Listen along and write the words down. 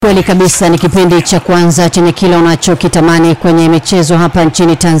Kweli kabisa, ni kipindi cha kwanza chenye kila unachokitamani kwenye michezo hapa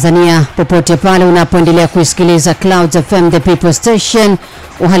nchini Tanzania. Popote pale unapoendelea kusikiliza Clouds FM, the People Station.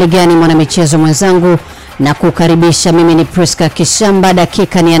 Uhali gani mwana michezo mwenzangu, na kukaribisha. Mimi ni Priska Kishamba.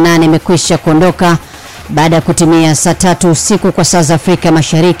 Dakika ni 8 imekwisha kuondoka baada ya kutimia saa 3 usiku kwa saa za Afrika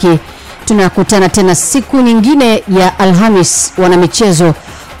Mashariki. Tunakutana tena siku nyingine ya Alhamis wana michezo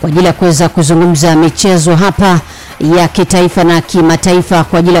kwa ajili ya kuweza kuzungumza michezo hapa ya kitaifa na kimataifa,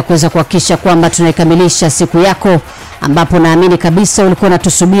 kwa ajili ya kuweza kuhakikisha kwamba tunaikamilisha siku yako, ambapo naamini kabisa ulikuwa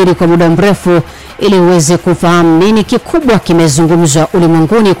unatusubiri kwa muda mrefu ili uweze kufahamu nini kikubwa kimezungumzwa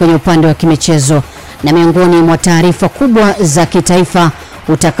ulimwenguni kwenye upande wa kimichezo. Na miongoni mwa taarifa kubwa za kitaifa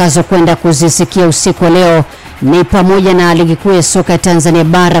utakazo kwenda kuzisikia usiku wa leo ni pamoja na ligi kuu ya soka ya Tanzania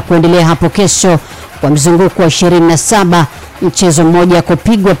bara kuendelea hapo kesho kwa mzunguko wa 27, mchezo mmoja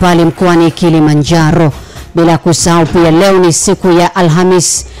kupigwa pale mkoani Kilimanjaro. Bila kusahau pia leo ni siku ya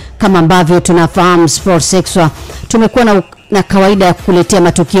Alhamis, kama ambavyo tunafahamu Sports Xtra tumekuwa na kawaida ya kuletea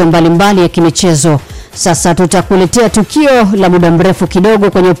matukio mbalimbali ya kimichezo. Sasa tutakuletea tukio la muda mrefu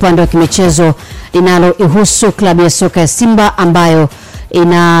kidogo kwenye upande wa kimichezo linalohusu klabu ya soka ya Simba ambayo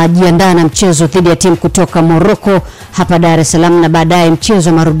inajiandaa na mchezo dhidi ya timu kutoka Morocco hapa Dar es Salaam, na baadaye mchezo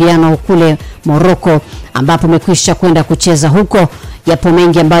wa marudiano kule Morocco ambapo umekwisha kwenda kucheza huko. Yapo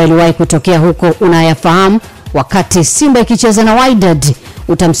mengi ambayo iliwahi kutokea huko unayafahamu. Wakati Simba ikicheza na Wydad,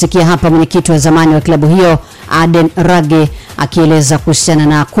 utamsikia hapa mwenyekiti wa zamani wa klabu hiyo Aden Rage akieleza kuhusiana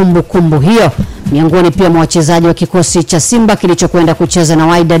na kumbukumbu hiyo. Miongoni pia mwa wachezaji wa kikosi cha Simba kilichokwenda kucheza na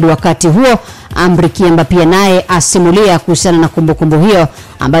Wydad wakati huo, Kyemba pia naye asimulia kuhusiana na kumbukumbu hiyo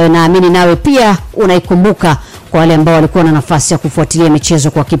ambayo naamini nawe pia unaikumbuka kwa wale ambao walikuwa na nafasi ya kufuatilia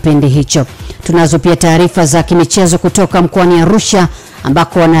michezo kwa kipindi hicho. Tunazo pia taarifa za kimichezo kutoka mkoani Arusha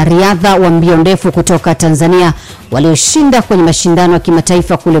ambako wanariadha wa mbio ndefu kutoka Tanzania walioshinda kwenye mashindano ya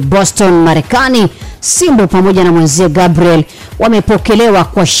kimataifa kule Boston, Marekani, Simba pamoja na mwenzie Gabriel wamepokelewa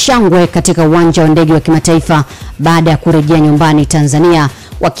kwa shangwe katika uwanja wa ndege wa kimataifa baada ya kurejea nyumbani Tanzania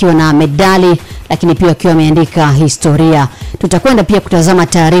wakiwa na medali, lakini pia wakiwa wameandika historia. Tutakwenda pia kutazama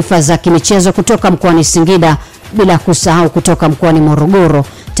taarifa za kimichezo kutoka mkoani Singida, bila kusahau kutoka mkoani Morogoro.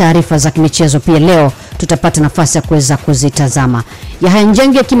 Taarifa za kimichezo pia leo tutapata nafasi ya kuweza kuzitazama. Ya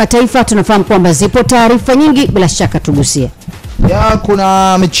hanjenge kimataifa tunafahamu kwamba zipo taarifa nyingi, bila shaka tugusie.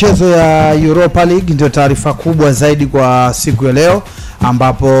 Kuna michezo ya Europa League ndio taarifa kubwa zaidi kwa siku ya leo,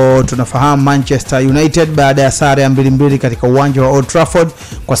 ambapo tunafahamu Manchester United baada ya sare ya 2-2 katika uwanja wa Old Trafford,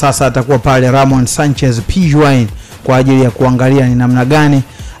 kwa sasa atakuwa pale Ramon Sanchez Pizjuan kwa ajili ya kuangalia ni namna gani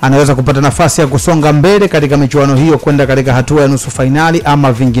anaweza kupata nafasi ya kusonga mbele katika michuano hiyo kwenda katika hatua ya nusu finali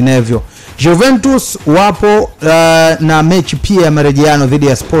ama vinginevyo. Juventus wapo na mechi pia ya marejeano dhidi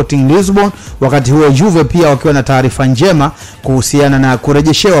ya Sporting Lisbon, wakati huo Juve pia wakiwa na taarifa njema kuhusiana na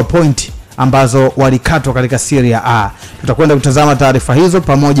kurejeshewa pointi ambazo walikatwa katika Serie A. Tutakwenda kutazama taarifa hizo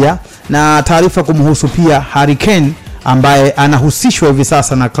pamoja na taarifa kumhusu pia Harry Kane ambaye anahusishwa hivi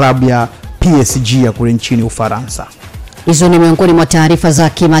sasa na klabu ya PSG ya kule nchini Ufaransa. Hizo ni miongoni mwa taarifa za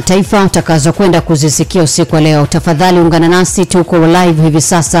kimataifa utakazo kwenda kuzisikia usiku wa leo. Tafadhali ungana nasi, tuko live hivi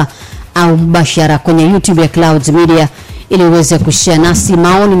sasa au mbashara kwenye YouTube ya Clouds Media ili uweze kushare nasi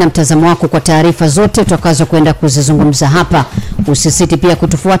maoni na mtazamo wako kwa taarifa zote tutakazo kwenda kuzizungumza hapa. Usisiti pia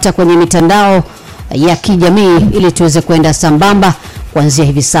kutufuata kwenye mitandao ya kijamii ili tuweze kwenda sambamba kuanzia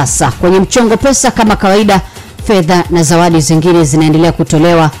hivi sasa. Kwenye mchongo pesa kama kawaida, fedha na zawadi zingine zinaendelea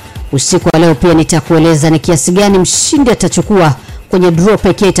kutolewa. Usiku wa leo pia nitakueleza ni kiasi gani mshindi atachukua kwenye draw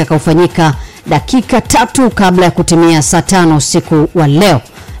pekee itakaofanyika dakika 3 kabla ya kutimia saa 5 usiku wa leo.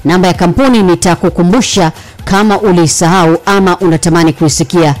 Namba ya kampuni nitakukumbusha kama ulisahau ama unatamani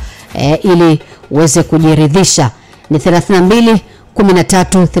kuisikia ili uweze kujiridhisha. Ni 32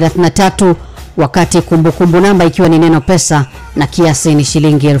 13 33, wakati kumbukumbu namba ikiwa ni neno pesa na kiasi ni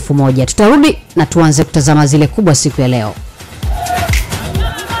shilingi 1000. Tutarudi na tuanze kutazama zile kubwa siku ya leo.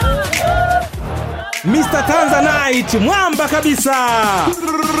 Mr. Tanzanite mwamba kabisa.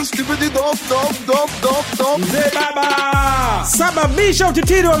 Mzee baba sababisha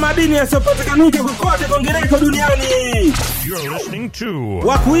utitiri wa madini yasiyopatikana kokote kongereko duniani. You're listening to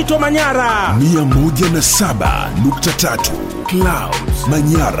Wakuitwa Manyara 107.3 Clouds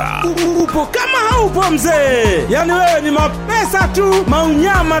Manyara. Upo kama haupo mzee, yani wewe ni mapesa tu,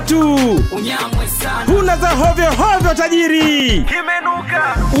 maunyama tu. Unyamwe sana. Huna za hovyo hovyo tajiri.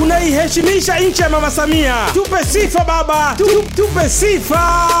 Kimenuka. Unaiheshimisha nchi ya Mama Samia. Tupe sifa baba, tupe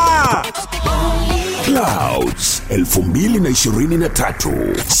sifa. Clouds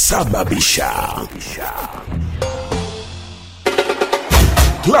 2023 sababisha.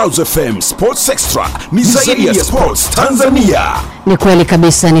 Clouds FM Sports Extra ni zaidi ya Sports Tanzania. Ni kweli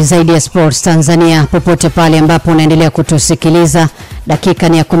kabisa, ni zaidi ya Sports Tanzania. Popote pale ambapo unaendelea kutusikiliza, dakika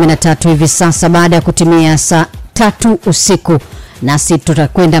ni ya 13 hivi sasa baada ya kutimia saa 3 usiku, nasi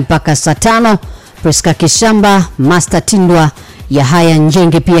tutakwenda mpaka saa 5. Priska Kishamba, Master Tindwa, Yahaya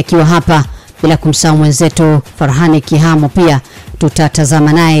Njenge pia akiwa hapa, bila kumsahau mwenzetu Farhani Kihamo pia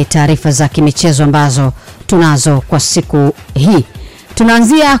tutatazama naye taarifa za kimichezo ambazo tunazo kwa siku hii.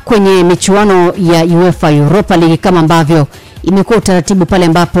 Tunaanzia kwenye michuano ya UEFA Europa League kama ambavyo imekuwa utaratibu pale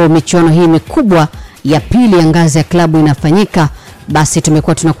ambapo michuano hii mikubwa ya pili ya ngazi ya klabu inafanyika. Basi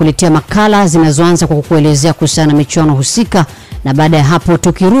tumekuwa tunakuletea makala zinazoanza kwa kukuelezea kuhusiana na michuano husika, na baada ya hapo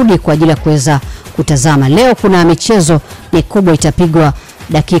tukirudi kwa ajili ya kuweza kutazama. Leo kuna michezo mikubwa itapigwa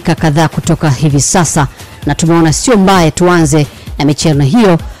dakika kadhaa kutoka hivi sasa, na tumeona sio mbaya tuanze na michezo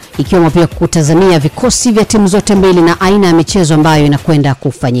hiyo, ikiwa pia kutazamia vikosi vya timu zote mbili na aina ya michezo ambayo inakwenda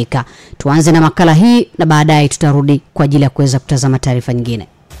kufanyika. Tuanze na makala hii na baadaye tutarudi kwa ajili ya kuweza kutazama taarifa nyingine.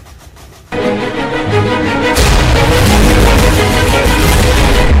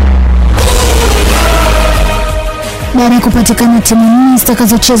 Baada ya kupatikana timu nne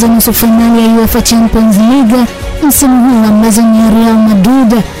zitakazocheza nusu finali ya UEFA Champions League msimu huu ambazo ni Real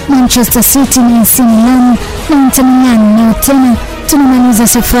Madrid, Manchester City na AC Milan na Inter Milan, na tena tunamaliza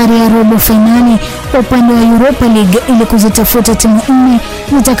safari ya robo finali kwa upande wa Europa League ili kuzitafuta timu nne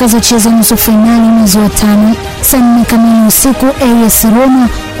zitakazocheza nusu finali mwezi wa 5. Saa 4 kamili usiku AS Roma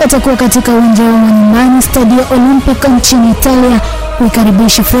watakuwa katika uwanja wa nyumbani Stadio Olimpico nchini Italia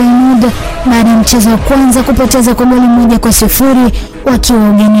kuikaribisha Feyenoord baada ya mchezo wa kwanza kupoteza kwa goli 1-0 wakiwa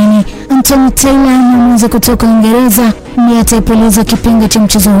ugenini. Anthony Taylor, mwamuzi kutoka Uingereza, ndiye atapeleza kipenga cha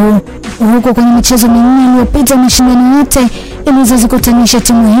mchezo huu. Huko kwenye michezo minne iliyopita, mashindano yote ilizozikutanisha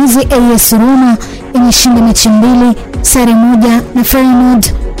timu hizi, AS Roma imeshinda mechi 2, sare 1 na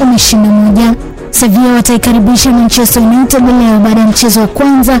Feyenoord imeshinda 1. Sevilla wataikaribisha Manchester United leo baada ya mchezo wa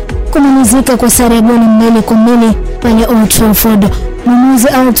kwanza kumalizika kwa sare ya goli 2-2 pale Old Trafford. Mwamuzi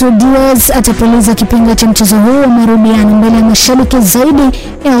Artur Diaz atapeleza kipenga cha mchezo huu wa marudiano mbele ya mashabiki zaidi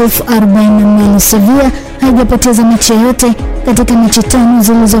ya 42,000. Sevilla haijapoteza mechi yote katika mechi 5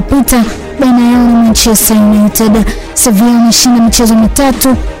 zilizopita baina yao na Manchester United. Sevilla imeshinda michezo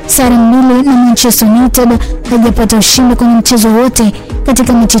 3, sare 2 na Manchester United haijapata ushindi kwenye mchezo wote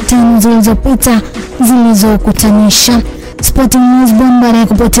katika mechi 5 zilizopita zilizokutanisha. Sporting Lisbon baada ya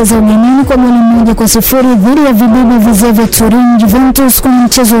kupoteza ugenini kwa goli 1-0 dhidi ya vibibi vizee vya Turin Juventus kwenye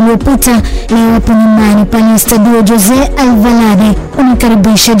mchezo uliopita, leo hapo nyumbani pale Stadio Jose Alvalade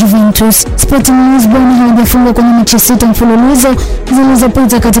unakaribisha Juventus. Sporting Lisbon hawajafunga kwenye mechi 6 mfululizo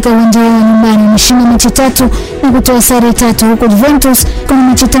zilizopita katika uwanja wa nyumbani, imeshinda mechi 3 na kutoa sare 3, huko Juventus kwenye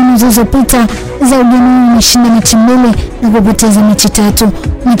mechi 5 zilizopita za ugenini imeshinda mechi 2 na kupoteza mechi 3.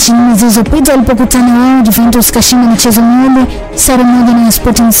 Mechi 4 zilizopita walipokutana wao, Juventus kashinda michezo 1, sare 1 na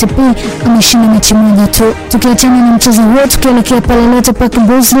Sporting CP ameshinda mechi 1 tu. Tukiachana na mchezo huo, tukielekea pale Lotte Park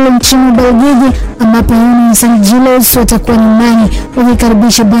Brussels nchini Belgiji ambapo Union Saint-Gilloise watakuwa nyumbani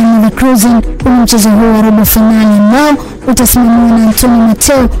wakikaribisha Bayern Leverkusen kwenye mchezo huo wa robo finali ambao utasimamiwa na Antonio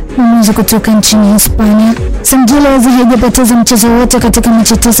Mateo, mwamuzi kutoka nchini Hispania. Saint-Gilloise haijapoteza mchezo wote katika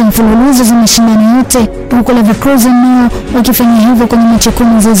mechi 9 mfululizo za mashindano yote, huko Leverkusen nao wakifanya hivyo kwenye mechi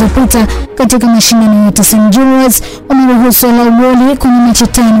 10 zilizopita katika mashindano yote. Saint-Gilloise wameruhusu goli kwenye mechi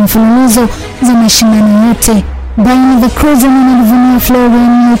 5 mfululizo za mashindano yote. Bayern Leverkusen wanajivunia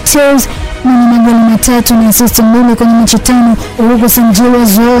Florian Matthias mwenye magoli 3 na assist 2 kwenye mechi 5, huko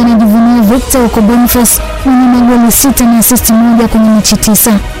Saint-Gilloise wao wanajivunia Victor Boniface mwenye magoli 6 na assist 1 kwenye mechi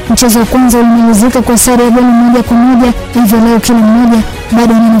 9. Mchezo wa kwanza ulimalizika kwa sare ya goli 1-1, hivyo leo kila mmoja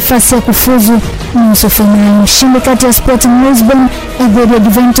bado ana nafasi ya kufuzu nusu finali. Mshindi kati ya Sporting Lisbon dhidi ya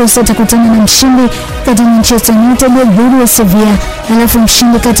Juventus atakutana na mshindi kati ya Manchester United dhidi ya Sevilla, alafu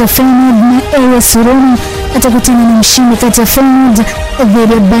mshindi kati ya Feyenoord na AS Roma atakutana na mshindi kati ya Feyenoord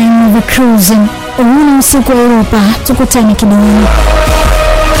dhidi ya Bayern Leverkusen. Huu ni usiku wa Europa, tukutane kidogo.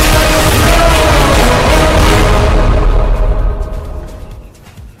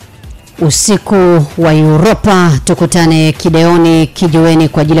 Usiku wa Europa, tukutane kideoni kijiweni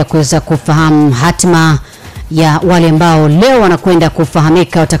kwa ajili ya kuweza kufahamu hatima ya wale ambao leo wanakwenda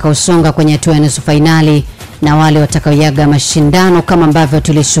kufahamika watakaosonga kwenye hatua ya nusu finali na wale watakaoyaga mashindano kama ambavyo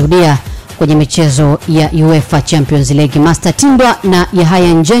tulishuhudia kwenye michezo ya UEFA Champions League. Master Tindwa na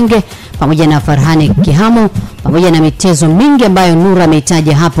Yahaya Njenge pamoja na Farhani Kihamo pamoja na michezo mingi ambayo Nura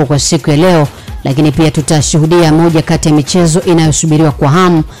ameitaja hapo kwa siku ya leo, lakini pia tutashuhudia moja kati ya michezo inayosubiriwa kwa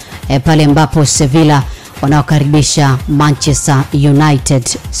hamu pale ambapo Sevilla wanaokaribisha Manchester United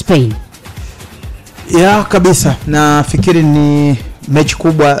Spain. Ya kabisa, na fikiri ni mechi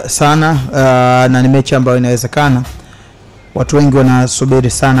kubwa sana na ni mechi ambayo inawezekana watu wengi wanasubiri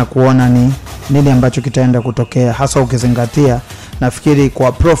sana kuona ni nini ambacho kitaenda kutokea, hasa ukizingatia nafikiri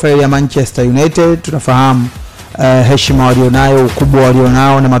kwa profile ya Manchester United tunafahamu heshima walionayo, ukubwa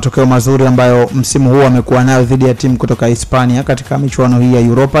walionao na matokeo mazuri ambayo msimu huu amekuwa nayo dhidi ya timu kutoka Hispania katika michuano hii ya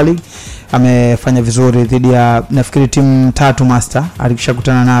Europa League. Amefanya vizuri dhidi ya nafikiri timu 3 master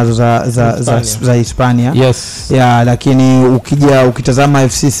alishakutana nazo za Hispania. Yes. Ya, lakini ukitazama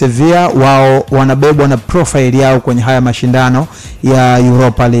FC Sevilla wao wanabebwa na profile yao kwenye haya mashindano ya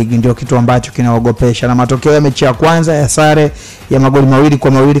Europa League, ndio kitu ambacho kinaogopesha. Na matokeo ya mechi ya kwanza ya sare ya magoli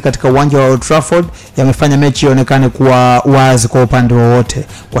 2-2 katika uwanja wa Old Trafford yamefanya mechi ionekane kuwa wazi kwa upande wote,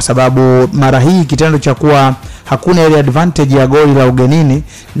 kwa sababu mara hii kitendo cha kuwa hakuna ile advantage ya goli la ugenini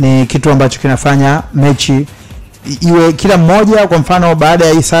ni kitu ambacho kinafanya mechi iwe kila mmoja. Kwa mfano baada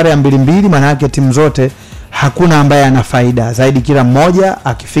ya sare ya 2-2 maana yake timu zote hakuna ambaye ana faida zaidi, kila mmoja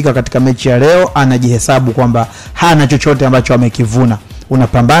akifika katika mechi ya leo anajihesabu kwamba hana chochote ambacho amekivuna.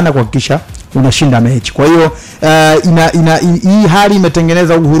 Unapambana kuhakikisha unashinda mechi. Kwa hiyo hii hali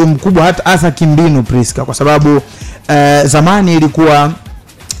imetengeneza uhuru mkubwa hasa kimbinu Priska, kwa sababu zamani ilikuwa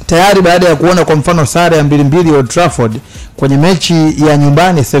tayari baada ya kuona kwa mfano sare ya 2-2 Old Trafford kwenye mechi ya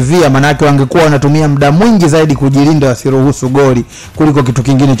nyumbani Sevilla, manake wangekuwa wanatumia muda mwingi zaidi kujilinda wasiruhusu goli kuliko kitu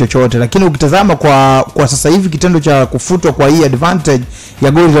kingine chochote. Lakini ukitazama kwa sasa hivi kitendo cha kufutwa kwa hii advantage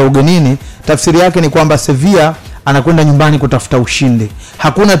ya goli la ugenini, tafsiri yake ni kwamba Sevilla anakwenda nyumbani kutafuta ushindi.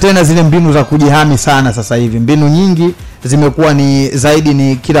 Hakuna tena zile mbinu za kujihami sana sasa hivi. Mbinu nyingi zimekuwa ni zaidi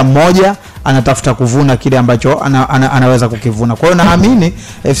ni kila mmoja anatafuta kuvuna kile ambacho anaweza kukivuna. Kwa hiyo naamini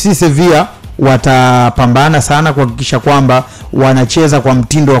FC Sevilla watapambana sana kuhakikisha kwamba wanacheza kwa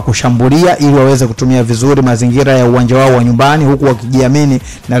mtindo wa kushambulia ili waweze kutumia vizuri mazingira ya uwanja wao wa nyumbani, huku wakijiamini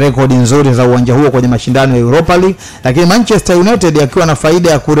na rekodi nzuri za uwanja huo kwenye mashindano ya Europa League. Lakini Manchester United akiwa na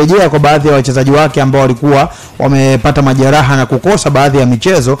faida ya kurejea kwa baadhi ya wachezaji wake ambao walikuwa wamepata majeraha na kukosa baadhi ya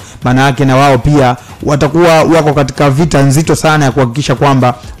michezo, maana yake na wao pia watakuwa wako katika vita nzito sana ya kuhakikisha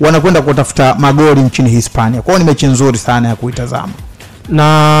kwamba wanakwenda kutafuta magoli nchini Hispania. Kwa hiyo ni mechi nzuri sana ya kuitazama.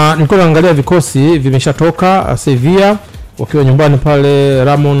 Na nilikuwa naangalia vikosi vimeshatoka. Sevilla wakiwa nyumbani pale,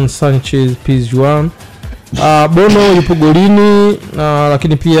 Ramon Sanchez Pizjuan, Bono yupo golini,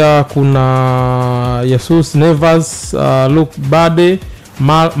 lakini pia kuna Jesus Neves, Luke Bade,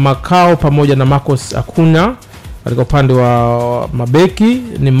 Macao pamoja na Marcos Acuna. Katika upande wa mabeki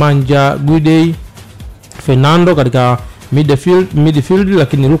ni Manja Guidey, Fernando katika midfield,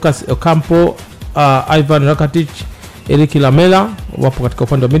 lakini Lucas Ocampo, Ivan Rakitic, Eric Lamela wapo katika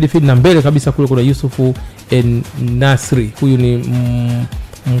upande wa midfield, na mbele kabisa kule kuna Yusufu Nasri, huyu ni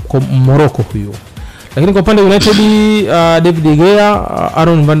Morocco huyu. Lakini kwa upande wa United, David De Gea,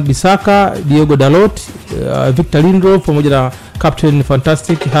 Aaron Van Bissaka, Diego Dalot, Victor Lindelof pamoja na Captain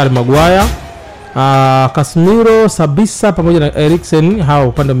Fantastic Harry Maguire, Casemiro, Sabisa pamoja na Eriksen, hao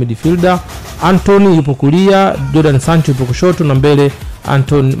upande wa midfielder. Anthony yupo kulia, Jordan Sancho yupo kushoto, na mbele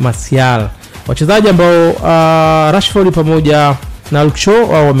Anton Martial. Wachezaji ambao Rashford pamoja na Luke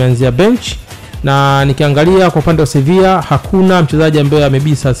Shaw wao wameanzia bench, na nikiangalia kwa upande wa Sevilla hakuna mchezaji ambaye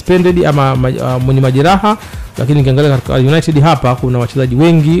amebi suspended ama mwenye majeraha, lakini nikiangalia katika United hapa kuna wachezaji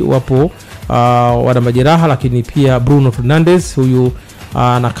wengi wapo wana majeraha, lakini pia Bruno Fernandes huyu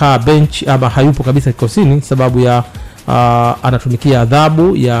anakaa bench ama hayupo kabisa kikosini sababu ya anatumikia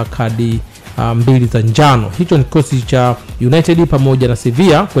adhabu ya kadi 2 za njano. Hicho ni kikosi cha United pamoja na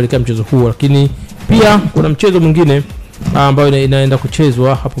Sevilla kuelekea mchezo huo, lakini pia kuna mchezo mwingine ambao inaenda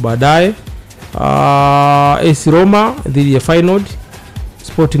kuchezwa hapo baadaye. AS Roma dhidi ya Feyenoord,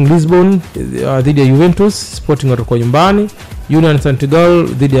 Sporting Lisbon dhidi ya Juventus, Sporting watakuwa nyumbani, Union Saint-Gall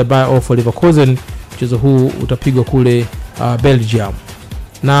dhidi ya Bayer of Leverkusen. Mchezo huu utapigwa kule Belgium.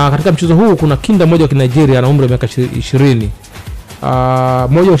 Na katika mchezo huu kuna kinda mmoja wa Nigeria ana umri wa miaka 20.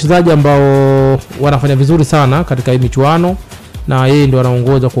 Mmoja wa wachezaji ambao wanafanya vizuri sana katika hii michuano, na yeye ndio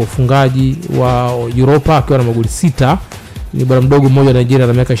anaongoza kwa ufungaji wa Europa akiwa na magoli 6. Ni bwana mdogo mmoja wa Nigeria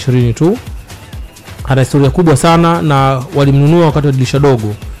na miaka 20 tu. Ana historia kubwa sana na walimnunua wakati wa dirisha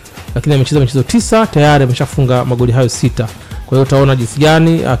dogo, lakini amecheza michezo 9 tayari ameshafunga magoli hayo 6. Kwa hiyo utaona jinsi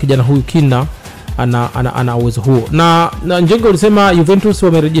gani kijana huyu kinda ana uwezo huo. Na Njengo ulisema Juventus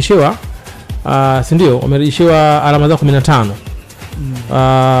wamerejeshewa, si ndio? Wamerejeshewa alama za 15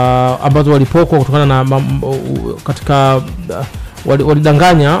 ambazo walipokwa kutokana na katika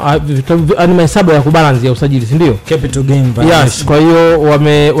walidanganya ni mahesabu ya kubalance ya usajili, si ndio? Capital gain violation. Yes, kwa hiyo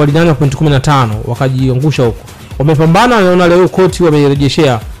walidanganya point 15 wakajiangusha huko. Wamepambana, naona leo koti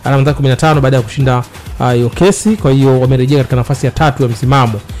wamerejeshea alama za 15 baada ya kushinda hiyo kesi. Kwa hiyo wamerejea katika nafasi ya 3 ya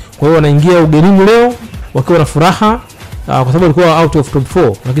msimamo. Kwa hiyo wanaingia ugenini leo wakiwa na furaha kwa sababu walikuwa out of top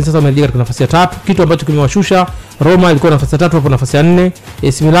 4, lakini sasa wamerejea katika nafasi ya 3, kitu ambacho kimewashusha. Roma ilikuwa nafasi ya 3 hapo nafasi ya 4.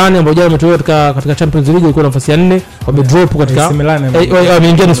 AC Milan ambao jana wametolewa katika Champions League ilikuwa nafasi ya 4, wamedrop katika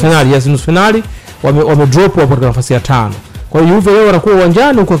wameingia nusu finali, nusu finali wamedrop hapo katika nafasi ya 5. Kwa hiyo Juve leo wanakuwa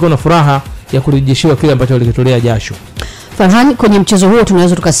uwanjani huko wakiwa na furaha ya kurejeshiwa kile ambacho walikitolea jasho. Farhan, kwenye mchezo huo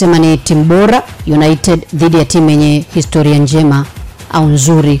tunaweza tukasema ni timu bora United dhidi ya timu yenye historia njema au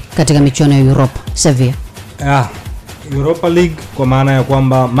nzuri katika michuano ya Europa, Sevilla. Europa League, kwa maana ya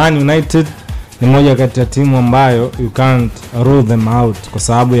kwamba Man United ni moja kati ya timu ambayo you can't rule them out kwa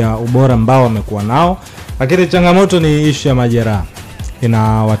sababu ya ubora ambao wamekuwa nao, lakini changamoto ni issue ya majeraha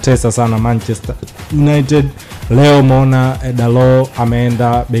inawatesa sana Manchester United. Leo umeona Edalo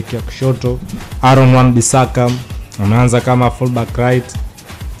ameenda beki ya kushoto, Aaron Wan-Bissaka ameanza kama fullback right,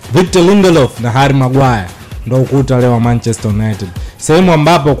 Victor Lindelof na Harry Maguire ndio ukuta leo Manchester United, sehemu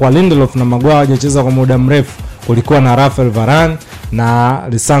ambapo kwa Lindelof na Maguire hawajacheza kwa muda mrefu. Kulikuwa na Rafael Varane na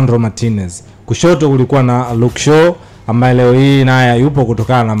Lisandro Martinez, kushoto kulikuwa na Luke Shaw ambaye leo hii naye yupo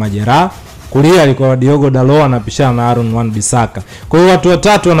kutokana na majeraha, kulia alikuwa Diogo Dalot anapishana na Aaron Wan-Bissaka. Kwa hiyo watu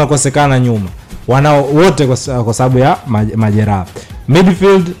watatu wanakosekana nyuma, wanao wote kwa sababu ya majeraha.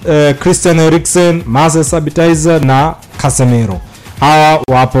 Midfield Christian Eriksen, Marcel Sabitzer na Casemiro, hawa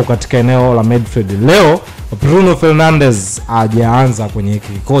wapo katika eneo la midfield. Leo Bruno Fernandes hajaanza kwenye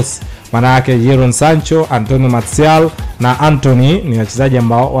kikosi, maana yake Jadon Sancho, Antonio Martial na Anthony ni wachezaji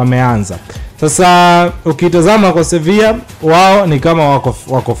ambao wameanza. Sasa ukitazama kwa Sevilla, wao ni kama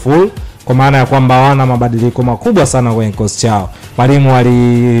wako full, kwa maana ya kwamba wana mabadiliko makubwa sana kwenye kikosi chao. Mwalimu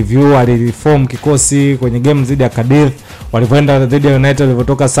alireform kikosi kwenye game dhidi ya Cadiz, walipoenda dhidi ya United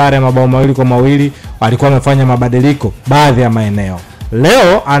walipotoka sare ya mabao 2-2, walikuwa wamefanya mabadiliko baadhi ya maeneo.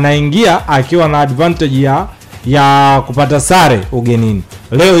 Leo anaingia akiwa na advantage ya kupata sare ugenini.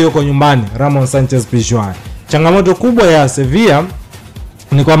 Leo yuko nyumbani Ramon Sanchez Pizjuan. Changamoto kubwa ya Sevilla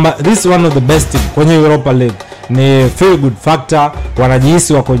ni kwamba this is one of the best team kwenye Europa League. Ni feel good factor,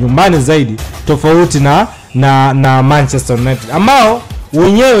 wanajihisi wako nyumbani zaidi tofauti na Manchester United ambao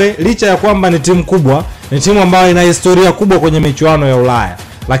wenyewe licha ya kwamba ni timu kubwa, ni timu ambayo ina historia kubwa kwenye michuano ya Ulaya,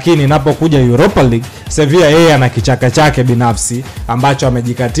 lakini inapokuja Europa League, Sevilla yeye ana kichaka chake binafsi ambacho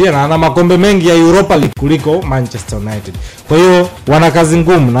amejikatia na ana makombe mengi ya Europa League kuliko Manchester United. Kwa hiyo wana kazi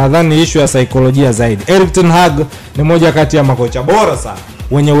ngumu, nadhani issue ya saikolojia zaidi. Erik ten Hag ni moja kati ya makocha bora sana,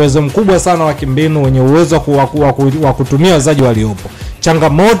 wenye uwezo mkubwa sana wa kimbinu, wenye uwezo wa kutumia wachezaji waliopo.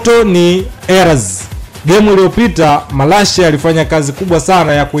 Changamoto ni errors. Game iliyopita Malasia alifanya kazi kubwa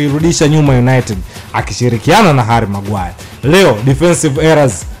sana ya kuirudisha nyuma United akishirikiana na Harry Maguire. Leo defensive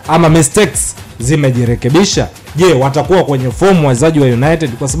errors ama mistakes zimejirekebisha. Je, watakuwa kwenye form wachezaji wa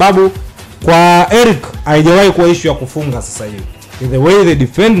United? Kwa sababu kwa Eric haijawahi kuwa issue ya kufunga sasa hivi, the way they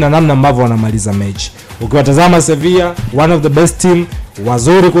defend na namna ambavyo wanamaliza mechi. Ukiwatazama Sevilla, one of the best team,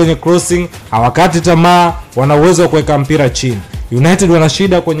 wazuri kwenye crossing, hawakati tamaa, wana uwezo wa kuweka mpira chini. United wana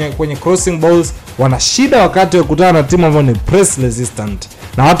shida kwenye crossing balls, wana shida wakati wa kukutana na timu ambayo ni press resistant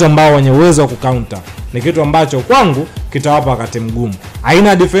na watu ambao wenye uwezo wa kucounter. Ni kitu ambacho kwangu kitawapa wakati mgumu.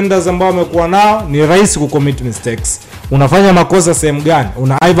 Aina defenders ambao wamekuwa nao ni rahisi kucommit mistakes. Unafanya makosa sehemu gani?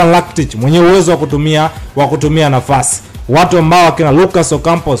 Una Ivan Rakitic mwenye uwezo wa kutumia nafasi. Watu ambao wakina Lucas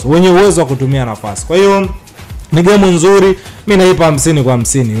Ocampos wenye uwezo wa kutumia nafasi. Kwa hiyo ni game nzuri, mimi naipa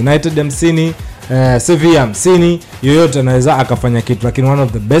 50-50. United 50, Sevilla 50, yoyote anaweza akafanya kitu, lakini one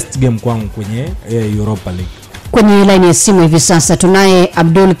of the best game kwangu kwenye Europa League. Kwenye line ya simu hivi sasa tunaye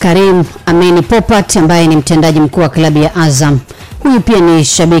Abdul Karim Ameni Popat ambaye ni mtendaji mkuu wa klabu ya Azam. Huyu pia ni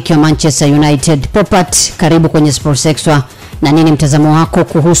shabiki wa Manchester United. Popat, karibu kwenye Sports Extra, na nini mtazamo wako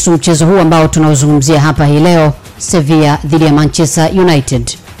kuhusu mchezo huu ambao tunaozungumzia hapa hii leo, Sevilla dhidi ya Manchester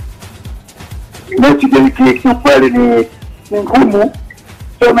United? Mechi kweli ni ngumu,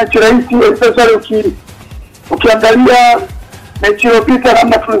 sio mechi rahisi, especially ukiangalia mechi iliyopita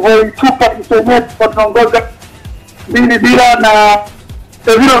namna tulivyoitupa United kwa tunaongoza 2-0 na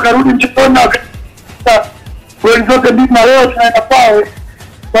Sevilla wakarudi mchezoni na goli zote mbili, na leo tunaenda pale.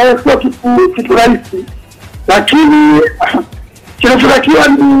 Kwa hiyo sio kitu rahisi, lakini kinachotakiwa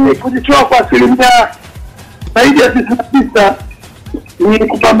ni kujitoa kwa asilimia zaidi ya 99, ni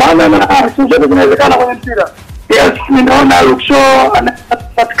kupambana na chochote kinawezekana kwenye mpira. Yes, ninaona Luke Shaw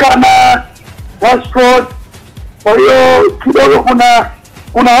anapatikana, Rashford. Kwa hiyo kidogo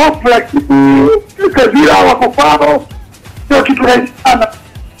kuna hofu, lakini Sevilla wako pao, sio kitu rahisi sana.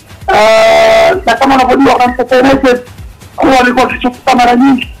 Na kama unavyojua Manchester United huwa walikuwa kichukua mara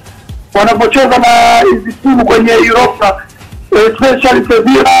nyingi wanapocheza na hizi timu kwenye Europa, especially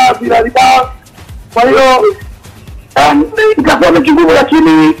Sevilla, Villarreal. Kwa hiyo itakuwa mechi ngumu,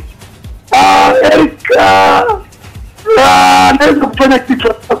 lakini Eric anaweza kufanya kitu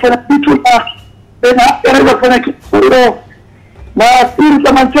na anaweza kufanya kitu na timu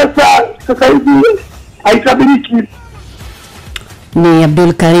za Manchester sasa hivi haitabiriki. Ni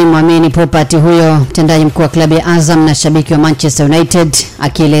Abdul Karim Amini Popati huyo, mtendaji mkuu wa klabu ya Azam na shabiki wa Manchester United,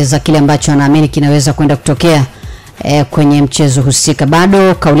 akieleza kile ambacho anaamini kinaweza kwenda kutokea kwenye mchezo husika.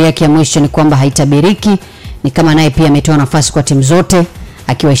 Bado kauli yake ya mwisho ni kwamba haitabiriki, ni kama naye pia ametoa nafasi kwa timu zote,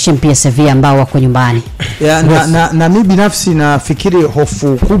 akiwaheshimu pia Sevilla ambao wako nyumbani. Na mimi binafsi nafikiri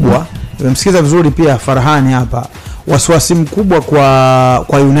hofu kubwa, nimemsikiza vizuri pia Farhani hapa, wasiwasi mkubwa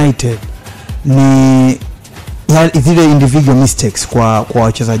kwa United ni zile individual mistakes kwa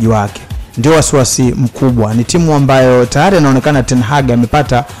wachezaji wake. Ndio wasiwasi mkubwa. Ni timu ambayo tayari inaonekana Ten Hag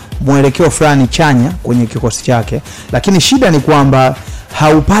amepata mwelekeo fulani chanya kwenye kikosi chake, lakini shida ni kwamba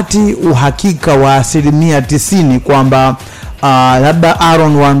haupati uhakika wa 90% kwamba labda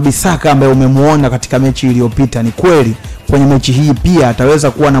Aaron Wan-Bissaka ambaye umemuona katika mechi iliyopita, ni kweli kwenye mechi hii pia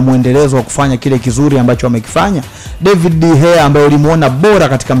ataweza kuwa na muendelezo wa kufanya kile kizuri ambacho amekifanya. David De Gea ambaye ulimuona bora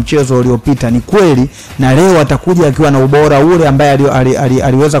katika mchezo uliopita, ni kweli na leo atakuja akiwa na ubora ule ambaye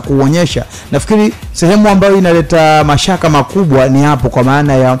aliweza kuonyesha. Nafikiri sehemu ambayo inaleta mashaka makubwa ni hapo, kwa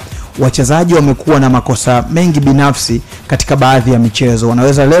maana ya wachezaji wamekuwa na makosa mengi binafsi katika baadhi ya michezo.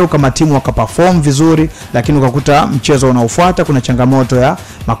 Wanaweza leo kama timu wakaperform vizuri, lakini ukakuta mchezo unaofuata kuna changamoto ya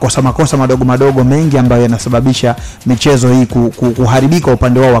makosa madogo mengi ambayo yanasababisha michezo hii kuharibika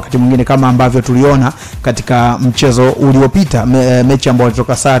upande wao wakati mwingine, kama ambavyo tuliona katika mchezo uliopita, mechi ambayo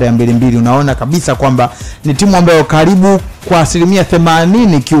ilitoka sare ya 2-2. Unaona kabisa kwamba ni timu ambayo karibu kwa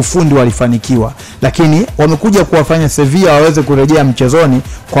 80% kiufundi walifanikiwa, lakini wamekuja kuwafanya Sevilla waweze kurejea mchezoni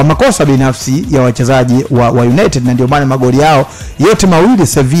kwa makosa binafsi ya wachezaji wa United, na ndio maana magoli yao yote mawili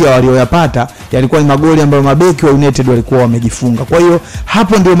Sevilla walioyapata yalikuwa ni magoli ambayo mabeki wa United walikuwa wamejifunga. Kwa hiyo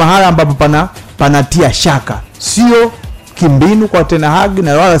hapo ndio mahala ambapo panatia shaka, sio kimbinu kwa Ten Hag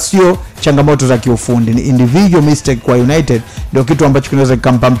na wala sio changamoto za kiufundi. Ni individual mistake kwa United ndio kitu ambacho kinaweza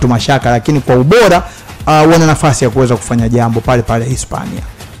kumpa mtu mashaka, lakini kwa ubora wana nafasi ya kuweza kufanya jambo pale Hispania.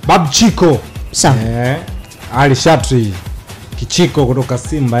 Bab Chico sawa, Ali Shatri Kichiko kutoka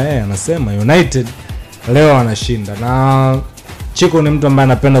Simba, anasema United leo anashinda. Na Chico ni mtu ambaye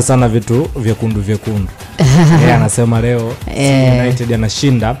anapenda sana vitu vyekundu. Anasema leo United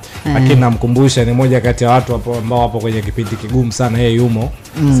anashinda, lakini namkumbusha ni moja kati ya watu hapo ambao wapo kwenye kipindi kigumu sana yeye yumo,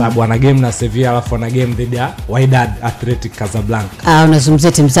 sababu ana game na Sevilla alafu ana game dhidi ya Wydad Athletic Casablanca.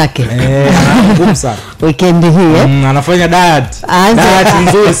 Unazungumzia timu zake. Ngumu sana. Weekend hii anafanya diet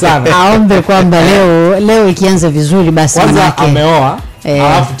nzuri sana. Aombe kwamba leo ikianza vizuri basi kwanza ameoa,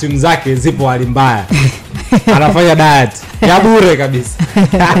 alafu timu zake zipo hali mbaya. Anafanya diet ya bure kabisa.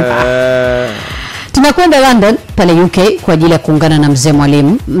 Tunakwenda London pale UK kwa ajili ya kuungana na mzee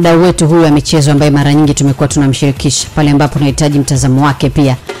Mwalimu, mdau wetu huyu wa michezo ambaye mara nyingi tumekuwa tunamshirikisha pale ambapo tunahitaji mtazamo wake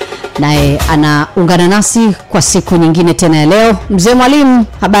pia. Naye anaungana nasi kwa siku nyingine tena ya leo. Mzee Mwalimu,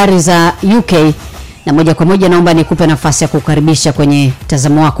 habari za UK? Na moja kwa moja naomba nikupe nafasi ya kukaribisha kwenye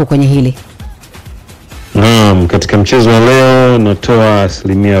mtazamo wako kwenye hili. Naam, katika mchezo wa leo natoa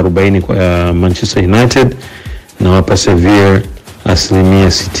 40% kwa Manchester United na wapa Sevilla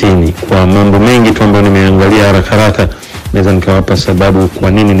 60%. Kwa mambo mengi tu ambayo nimeangalia haraka naweza nikawapa sababu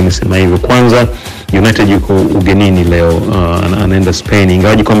kwa nini nimesema hivyo. Kwanza, United yuko ugenini leo, anaenda Spain.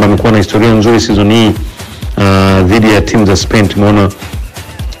 Ingawaje kwamba amekuwa na historia nzuri season hii dhidi ya timu za Spain. Tumeona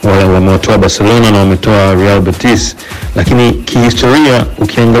wametoa Barcelona na wametoa Real Betis, lakini kihistoria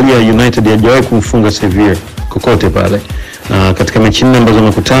ukiangalia United hajawahi kumfunga Sevilla kokote pale. Katika mechi 4 ambazo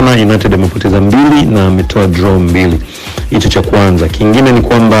wamekutana, United amepoteza 2 na ametoa draw 2. Hicho cha kwanza. Kingine ni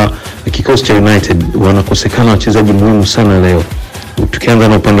kwamba kikosi cha United wanakosekana wachezaji muhimu sana leo. Tukianza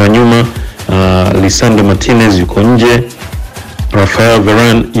na upande wa nyuma, Lisandro Martinez yuko nje, Rafael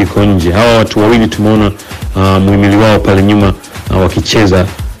Varane yuko nje. Hawa watu wawili tumeona muhimili wao pale nyuma wakicheza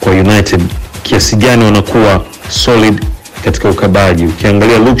kwa United kiasi gani wanakuwa solid katika ukabaji.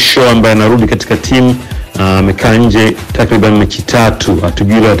 Ukiangalia Luke Shaw ambaye anarudi katika timu, amekaa nje takriban mechi 3,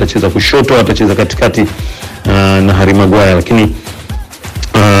 hatujui leo atacheza kushoto, atacheza katikati na Harry Maguire, lakini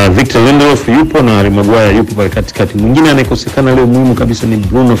Victor Lindelof yupo na Harry Maguire yupo pale katikati. Mwingine anayekosekana leo muhimu kabisa ni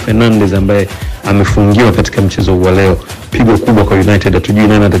Bruno Fernandes ambaye amefungiwa katika mchezo wa leo. Pigo kubwa kwa United, hatujui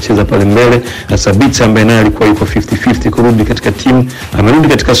nani atacheza pale mbele. Na Sabitzer ambaye naye alikuwa yuko 50-50 kurudi katika timu, amerudi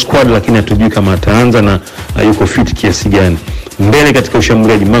katika squad, lakini hatujui kama ataanza na yuko fit kiasi gani. Mbele katika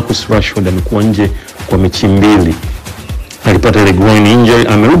ushambuliaji, Marcus Rashford amekuwa nje kwa mechi 2, alipata ile groin injury,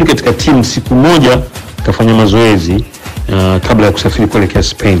 amerudi katika timu siku moja kafanya mazoezi kabla ya kusafiri kuelekea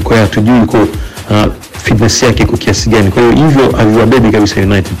Spain. Kwa hiyo hatujui yuko fitness yake kwa kiasi gani. Kwa hiyo hivyo haviwabebi kabisa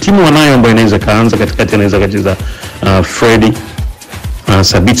United. Timu wanayo ambayo inaweza kaanza katikati, anaweza kacheza Freddy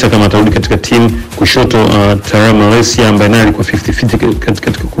Sabitza kama atarudi katika timu, kushoto Tara Malaysia ambaye naye alikuwa 50-50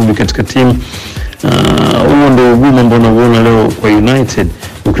 katika kurudi katika timu. Huo ndio ugumu ambao unaona leo kwa United.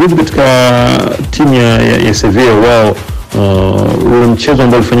 Ukirudi katika timu ya Sevilla, wao ule mchezo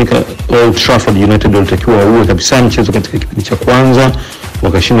ambao ulifanyika Old Trafford, United walitakiwa uwe kabisa mchezo katika kipindi cha kwanza,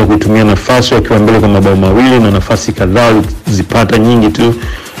 wakashindwa kuitumia nafasi wakiwa mbele kwa mabao mawili, na nafasi kadhaa zipata nyingi tu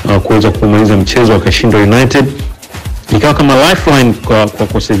kuweza kumaliza mchezo, wakashindwa United. Ikawa kama lifeline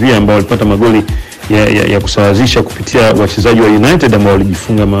kwa Sevilla ambao walipata magoli ya kusawazisha kupitia wachezaji wa United ambao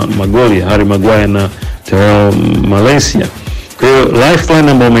walijifunga magoli, Harry Maguire na Terrell Malaysia. Kwa hiyo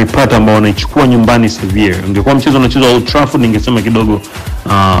lifeline ambao wameipata, ambao wanaichukua nyumbani Sevilla. Ungekuwa mchezo unachezwa Old Trafford, ningesema kidogo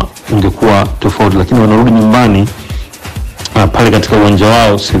ungekuwa tofauti, lakini wanarudi nyumbani pale katika uwanja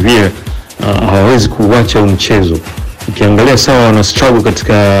wao Sevilla, hawawezi kuacha mchezo. Ukiangalia sawa wana struggle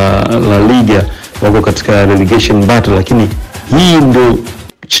katika La Liga, wako katika relegation battle, lakini hii ndio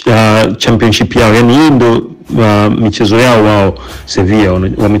championship yao, yani hii ndio michezo yao wao. Sevilla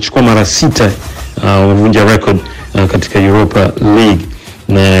wamechukua mara 6, wamevunja record katika Europa League,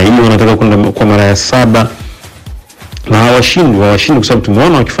 na hii wanataka kwenda kwa mara ya 7, na hawashindi kwa sababu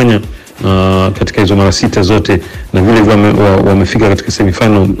tumeona wakifanya katika hizo mara 6 zote, na vile wamefika katika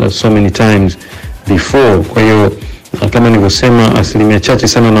semi-final so many times before. Kwa hiyo kama nilivyosema, asilimia chache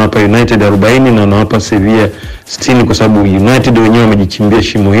sana nawapa United 40 na nawapa Sevilla 60, kwa sababu United wenyewe wamejichimbia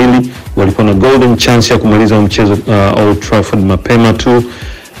shimo hili. Walikuwa na golden chance ya kumaliza mchezo Old Trafford mapema tu,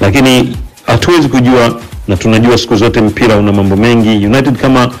 lakini hatuwezi kujua, na tunajua siku zote mpira una mambo mengi. United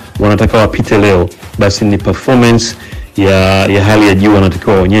kama wanataka wapite leo, basi ni performance ya hali ya juu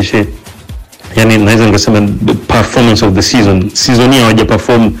wanatakiwa waonyeshe. Yani naweza nikasema performance of the season hii hawaja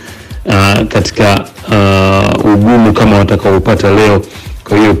perform katika ugumu kama watakaopata leo.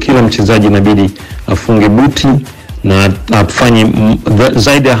 Kwa hiyo kila mchezaji inabidi afunge buti na afanye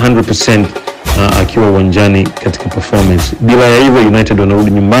zaidi ya 100% akiwa uwanjani katika performance. Bila ya hivyo United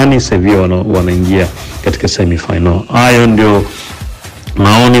wanarudi nyumbani, Sevilla wanaingia katika semi-final. Hayo ndio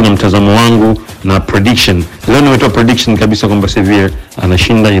maoni na mtazamo wangu na prediction. Leo nimetoa prediction kabisa kwamba Sevilla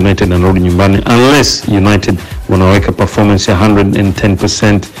anashinda, United anarudi nyumbani, unless United wanaweka performance ya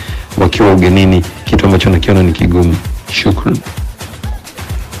 110% wakiwa ugenini, kitu ambacho nakiona ni kigumu. Shukrani.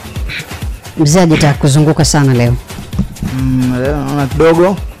 Mzaji atakuzunguka sana leo. Leo naona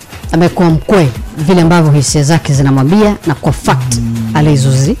kidogo amekuwa mkwe vile ambavyo hisia zake zinamwambia, na kwa fact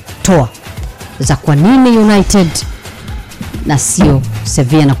alizozitoa za kwa nini United na sio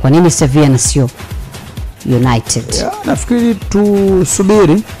Sevilla, na kwa nini Sevilla na sio United. Nafikiri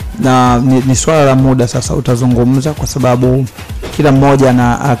tusubiri, na ni swala la muda sasa utazungumza, kwa sababu kila mmoja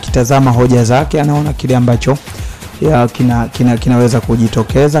na akitazama hoja zake anaona kile ambacho kinaweza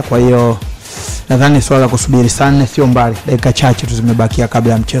kujitokeza. Kwa hiyo nadhani swala la kusubiri sana, sio mbali, dakika chache tu zimebakia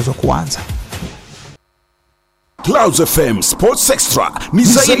kabla ya mchezo kuanza. Clouds FM Sports Extra ni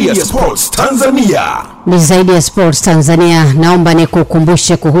zaidi ya Sports Tanzania. Ni zaidi ya Sports Tanzania. Naomba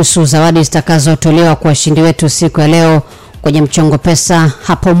nikukumbushe kuhusu zawadi zitakazotolewa kwa washindi wetu siku ya leo kwenye mchongo pesa.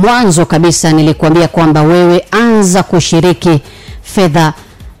 Hapo mwanzo kabisa nilikuambia kwamba wewe anza kushiriki fedha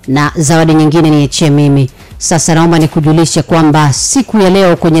na zawadi nyingine niachie mimi. Sasa naomba nikujulishe kwamba siku ya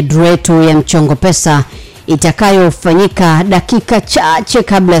leo kwenye draw yetu ya mchongo pesa itakayofanyika dakika chache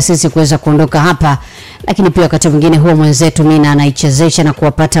kabla sisi kuweza kuondoka hapa, lakini pia wakati mwingine huo mwenzetu Mina anaichezesha na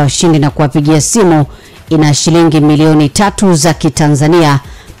kuwapata washindi na kuwapigia simu, ina shilingi milioni 3 za Kitanzania.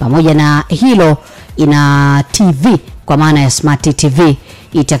 Pamoja na hilo ina TV kwa maana ya smart TV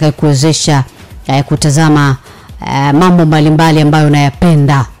itakayokuwezesha kutazama mambo mbalimbali ambayo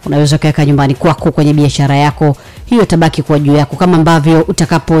unayapenda. Unaweza kuweka nyumbani kwako, kwenye biashara yako, hiyo tabaki kwa juu yako. Kama ambavyo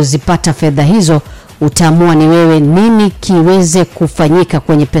utakapozipata fedha hizo utaamua ni wewe nini kiweze kufanyika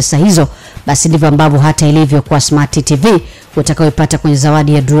kwenye pesa hizo, basi ndivyo ambavyo hata ilivyo kwa smart TV utakayoipata kwenye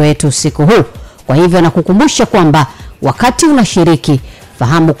zawadi ya draw yetu usiku huu. Kwa hivyo nakukumbusha kwamba wakati unashiriki,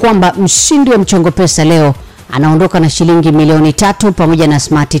 fahamu kwamba mshindi wa mchongo pesa leo anaondoka na shilingi milioni 3 pamoja na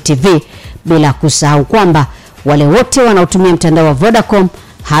smart TV, bila kusahau kwamba wale wote wanaotumia mtandao wa Vodacom,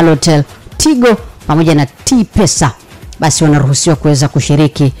 Halotel, Tigo pamoja na T-Pesa basi wanaruhusiwa kuweza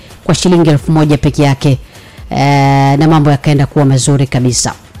kushiriki kwa shilingi 1000 peke yake, na mambo yakaenda kuwa mazuri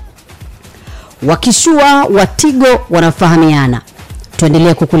kabisa. Wakishua wa Tigo wanafahamiana.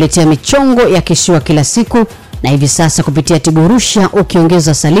 Tuendelee kukuletea michongo ya kishua kila siku, na hivi sasa kupitia Tigo Rusha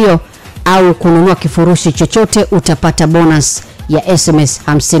ukiongeza salio au kununua kifurushi chochote utapata bonus ya SMS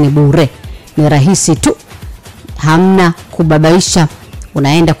 50 bure. Ni rahisi tu, hamna kubabaisha.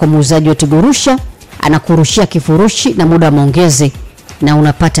 Unaenda kwa muuzaji wa Tigo Rusha, anakurushia kifurushi na muda wa maongezi, na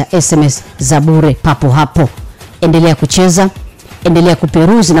unapata SMS za bure papo hapo. Endelea kucheza, endelea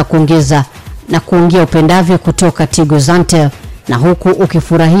kuperuzi na kuongea upendavyo kutoka Tigo Zantel, na huku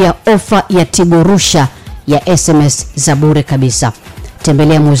ukifurahia ofa ya Tigo Rusha ya SMS za bure kabisa.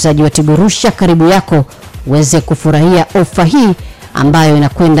 Tembelea muuzaji wa Tigo Rusha karibu yako uweze kufurahia ofa hii ambayo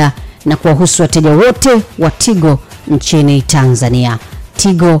inakwenda na kuwahusu wateja wote wa Tigo nchini Tanzania.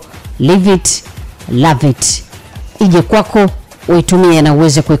 Tigo, live it, love it. Ije kwako, uitumie na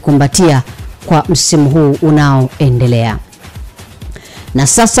uweze kuikumbatia kwa msimu huu unaoendelea. Na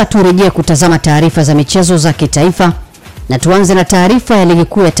sasa turejee kutazama taarifa za michezo za kitaifa, na tuanze na taarifa ya ligi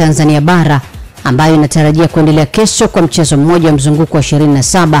kuu ya Tanzania bara ambayo inatarajia kuendelea kesho kwa mchezo mmoja wa mzunguko wa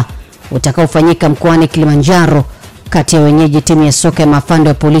 27 utakaofanyika mkoani Kilimanjaro kati ya wenyeji timu ya soka ya Mafando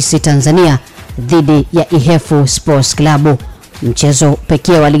ya Polisi Tanzania dhidi ya Ihefu Sports Club. Mchezo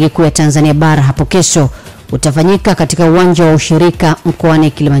pekee wa ligi kuu ya Tanzania bara hapo kesho utafanyika katika uwanja wa ushirika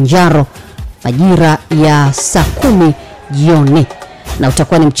mkoani Kilimanjaro majira ya saa 10 jioni, na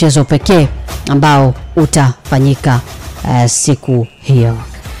utakuwa ni mchezo pekee ambao utafanyika siku hiyo.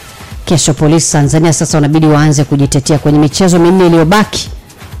 Kesho Polisi Tanzania sasa wanabidi waanze kujitetea kwenye michezo minne iliyobaki.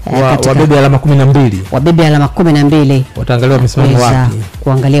 Wabebe alama 12. Wabebe alama 12. Wataangalia wamesimama wapi.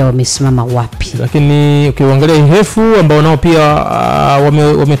 Kuangalia wamesimama wapi. Lakini ukiangalia Ihefu ambao nao pia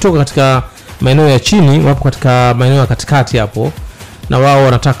wametoka katika maeneo ya chini, wapo katika maeneo ya katikati hapo, na wao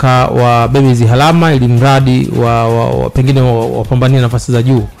wanataka wabebe hizi alama ili mradi pengine wapambanie nafasi za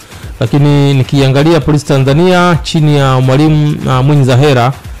juu. Lakini nikiangalia Polisi Tanzania chini ya mwalimu Mwinyi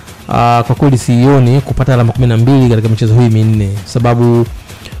Zahera, kwa kweli sioni kupata alama 12 katika michezo hii minne, sababu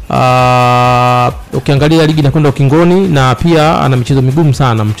ukiangalia ligi inakwenda ukingoni na pia ana michezo migumu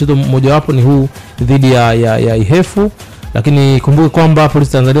sana. Mchezo mmoja wapo ni huu dhidi ya Ihefu, lakini kumbuke kwamba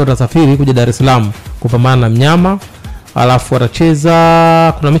Polisi Tanzania watasafiri kuja Dar es Salaam kupambana na Mnyama, alafu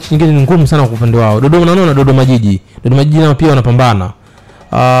watacheza, kuna mechi nyingine ni ngumu sana kwa upande wao, Dodoma na Dodoma Jiji nao pia wanapambana.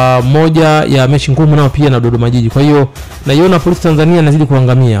 Moja ya mechi ngumu nao pia na Dodoma Jiji. Kwa hiyo naiona Polisi Tanzania inazidi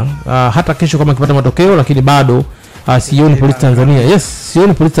kuangamia hata kesho kama kipata matokeo, lakini bado sioni Polisi Tanzania.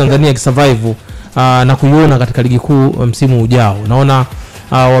 Sioni Polisi Tanzania kisurvive na kuiona katika ligi kuu msimu ujao. Naona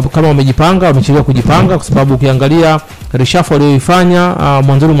kama wamejipanga, wamechelewa kujipanga, kwa sababu ukiangalia reshuffle walioifanya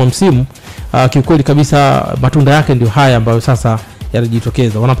mwanzoni mwa msimu, kiukweli kabisa matunda yake ndio haya ambayo sasa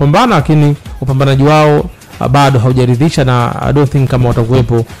yanajitokeza. Wanapambana, lakini upambanaji wao bado haujaridhisha, na I don't think kama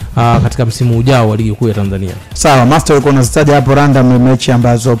watakuwepo katika msimu ujao wa ligi kuu ya Tanzania. Sawa, Master yuko unazitaja hapo random mechi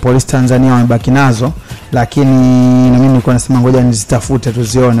ambazo Polisi Tanzania wamebaki nazo, lakini na mimi nilikuwa nasema ngoja nizitafute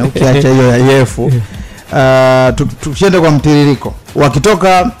tuzione. Ukiacha hiyo ya Ihefu, tukiende kwa mtiririko,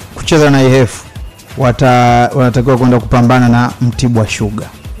 wakitoka kucheza na Ihefu wanatakiwa kwenda kupambana na Mtibwa Sugar.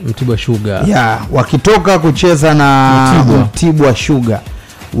 Wakitoka kucheza na Mtibwa Sugar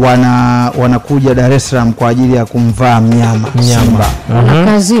wanakuja Dar es Salaam kwa ajili ya kumvaa Mnyama. Simba.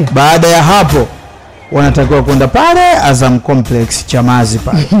 Baada ya hapo wanatakiwa kwenda pale Azam Complex Chamazi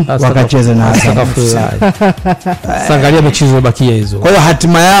pale wakacheza na Azam. Sangalia mechi zilizobakia hizo. Kwa hiyo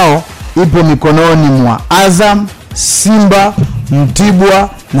hatima yao ipo mikononi mwa Azam, Simba, Mtibwa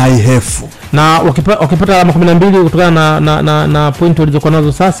na Ihefu. Na wakipata alama 12 kutokana na point walizokuwa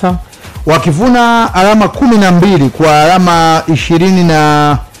nazo sasa, wakivuna alama 12 kwa alama 20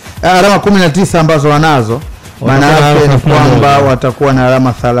 na alama 19 ambazo wanazo, maana yake ni kwamba watakuwa na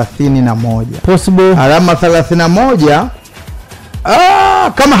alama 31. Possible alama 31.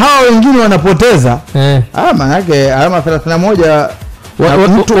 Kama hao wengine wanapoteza, maana yake alama 31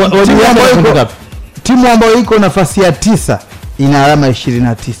 timu ambayo iko nafasi ya 9 ina alama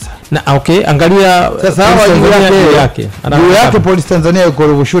 29. Na angalia sasa juu yake Polisi Tanzania yuko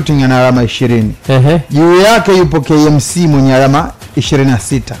Ruvu Shooting ana alama 20. Juu yake yupo KMC mwenye alama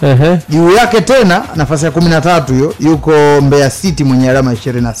 26. Juu yake tena nafasi ya 13 hiyo yuko Mbeya City mwenye alama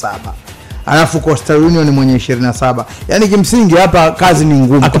 27. Alafu Coastal Union mwenye 27. Yaani kimsingi hapa kazi ni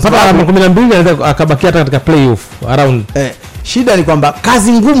ngumu. Akipata alama 12 anaweza akabaki hata katika playoff around. Shida ni kwamba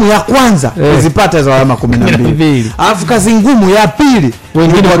kazi ngumu ya kwanza kuzipata hizo alama 12. Alafu kazi ngumu ya pili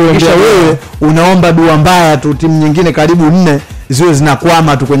wengine kuhakikisha wewe unaomba dua mbaya tu timu nyingine karibu 4 ziwe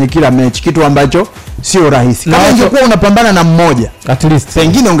zinakwama tu kwenye kila mechi, kitu ambacho sio rahisi. Kama ungekuwa unapambana na mmoja at least,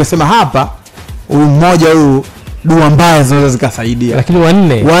 pengine ungesema hapa huyu mmoja huyu dua mbaya zinaweza zikasaidia. Lakini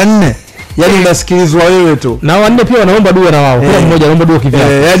wanne yaani unasikilizwa wewe tu. Na wanne pia wanaomba dua na wao. Kila mmoja anaomba dua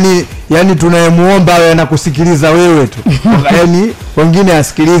kivyake. Yaani tunayemuomba wewe anakusikiliza wewe tu. Yaani wengine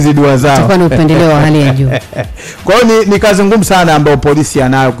asikilizi dua zao. Itakuwa ni upendeleo wa hali ya juu. Kwa hiyo ni kazi ngumu sana ambayo polisi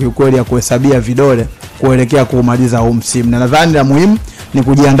anayo kiukweli ya kuhesabia vidole kuelekea kumaliza huu msimu. Na nadhani la muhimu ni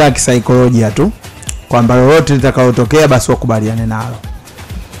kujiandaa kisaikolojia tu kwamba lolote litakalotokea basi wakubaliane nalo.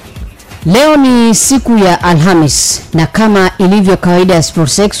 Leo ni siku ya Alhamis na kama ilivyo kawaida ya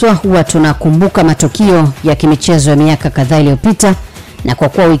Sports Extra huwa tunakumbuka matukio ya kimichezo ya miaka kadhaa iliyopita, na kwa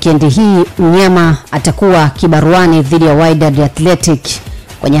kuwa weekend hii mnyama atakuwa kibaruani dhidi ya Wydad Athletic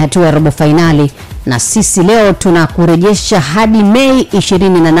kwenye hatua ya robo finali, na sisi leo tunakurejesha hadi Mei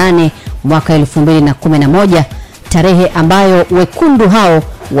 28 mwaka 2011, tarehe ambayo wekundu hao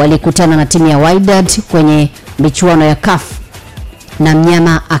walikutana na timu ya Wydad kwenye michuano ya CAF na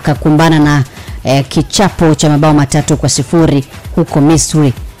mnyama akakumbana na kichapo cha mabao 3-0 huko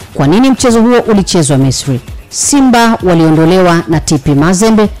Misri. Kwa nini mchezo huo ulichezwa Misri? Simba waliondolewa na TP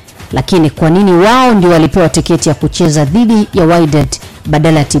Mazembe, lakini kwa nini wao ndio walipewa tiketi ya kucheza dhidi ya Wydad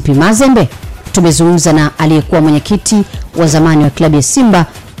badala ya TP Mazembe? Tumezungumza na aliyekuwa mwenyekiti wa zamani wa klabu ya Simba,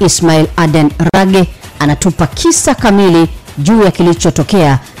 Ismail Aden Rage, anatupa kisa kamili juu ya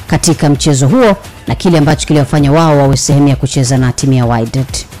kilichotokea katika mchezo huo na kile ambacho kiliwafanya wao wawe sehemu ya kucheza na timu ya Wydad.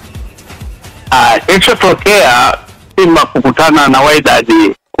 Kilichotokea Simba kukutana na Wydad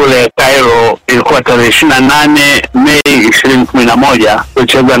kule Cairo ilikuwa tarehe 28 Mei 2011,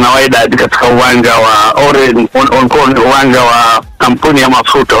 kucheza na Wydad katika uwanja wa Orange, uwanja wa kampuni ya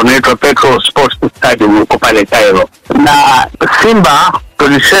mafuta unaitwa Petro Sports Stadium uko pale Cairo. Na Simba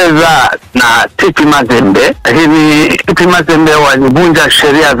tulicheza na TP Mazembe, lakini TP Mazembe walivunja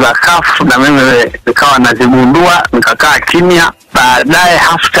sheria za CAF na mimi nikawa nazigundua, nikakaa kimya. Baadaye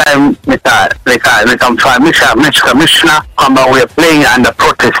half time nikamfahamisha match commissioner kwamba we are playing under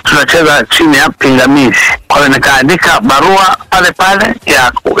protest, tunacheza chini ya pingamizi. Kwa hiyo nikaandika barua pale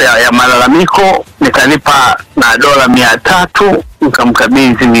ya malalamiko, nikalipa na $300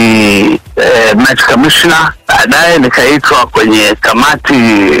 nikamkabidhi match commissioner. Baadaye nikaitwa kwenye kamati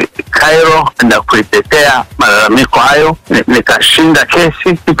Cairo na kuitetea malalamiko hayo, nikashinda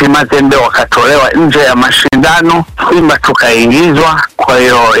kesi. TP Mazembe wakatolewa nje ya mashindano, Simba tukaingizwa. Kwa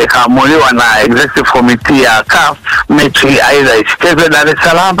hiyo ikaamuliwa na executive committee ya CAF mechi aidha isichezwe Dar es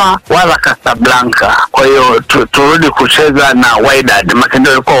Salaam wala Casablanca. Kwa hiyo turudi kucheza na Wydad, matendo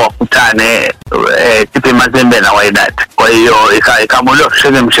yalikuwa wakutane TP Mazembe na Wydad. Kwa hiyo ikaamuliwa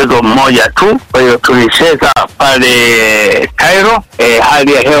tucheze mchezo mmoja tu. Kwa hiyo tulicheza pale Cairo.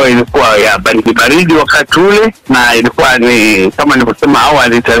 Hali ya hewa ilikuwa ya baridi wakati ule, na ilikuwa ni kama nilivyosema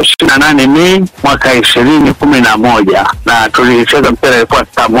awali tarehe 28 Mei mwaka 2011, na tulicheza mpira ilikuwa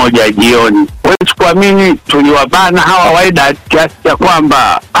saa 1 jioni. Wewe kuamini tuliwabana hawa Wydad kiasi cha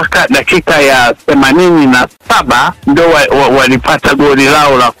kwamba mpaka dakika ya 87 ndio walipata goli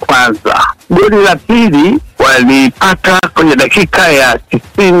lao la kwanza. Goli la pili walipata kwenye dakika ya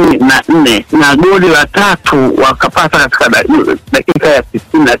 94 na goli la tatu wakapata katika dakika ya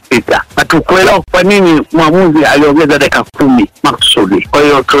 96. Hatukuelewa kwa nini mwamuzi aliongeza dakika 10 makusudi. Kwa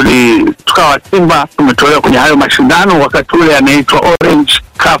hiyo tukawa Simba tumetolewa kwenye hayo mashindano, wakati ule anaitwa Orange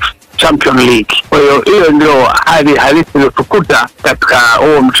CAF Champion League. Kwa hiyo ndio hali halisi iliyotukuta katika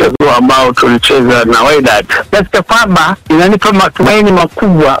huo mchezo ambao tulicheza na Wydad. Katika kwamba inanipa matumaini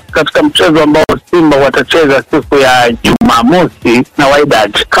makubwa katika mchezo ambao Simba watacheza siku ya Jumamosi na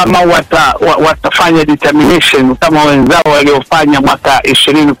Wydad. Kama watafanya determination kama wenzao waliofanya mwaka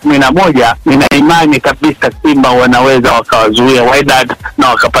 2011, nina imani kabisa Simba wanaweza wakawazuia Wydad na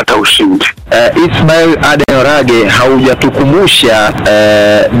wakapata ushindi. Ismail Aden Rage, haujatukumbusha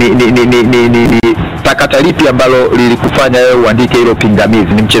ni takata lipi ambalo lilikufanya wewe uandike hilo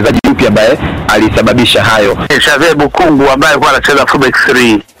pingamizi? Ni mchezaji yupi ambaye alisababisha hayo? Shazebu Kungu ambaye alikuwa anacheza fullback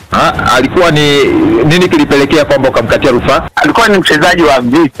 3. Alikuwa ni nini kilipelekea kwamba ukamkatia rufaa? Alikuwa ni mchezaji wa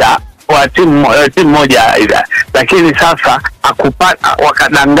vita wa timu moja aidha, lakini sasa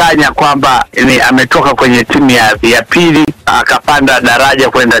wakadanganya kwamba ametoka kwenye timu ya pili akapanda daraja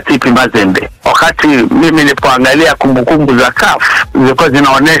kwenda TP Mazembe. Wakati mimi nilipoangalia kumbukumbu za CAF zilikuwa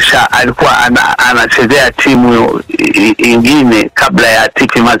zinaonesha alikuwa anachezea timu ingine kabla ya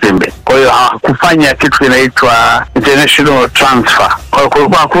TP Mazembe. Kwa hiyo hakufanya kitu kinaitwa international transfer. Kwa hiyo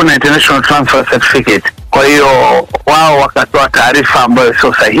kulikuwa hakuna international transfer certificate. Kwa hiyo wao wakatoa taarifa ambayo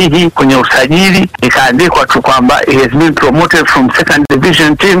sio sahihi kwenye usajili, ikaandikwa tu kwamba he has been promoted from second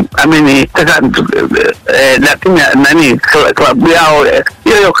division team. Lakini klabu yao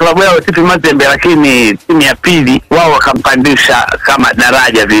hiyo klabu yao TP Mazembe, lakini timu ya pili wao wakampandisha kama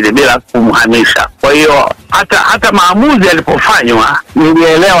daraja vile bila kumhamisha. Kwa hiyo hata maamuzi alipofanywa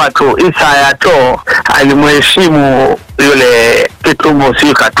nilielewa tu Isa Yato alimheshimu yule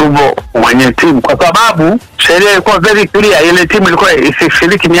Katumbo mwenye timu, kwa sababu sheria ilikuwa very clear, ile timu ilikuwa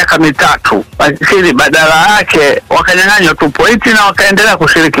isishiriki miaka 3, lakini badala yake wakanyang'anywa tu pointi na wakaendelea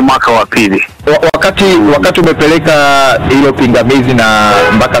kushiriki mwaka wa pili. wakati umepeleka hilo pingamizi na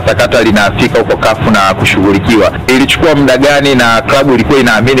mpaka sakata linafika huko kafu na kushughulikiwa, ilichukua muda gani na klabu ilikuwa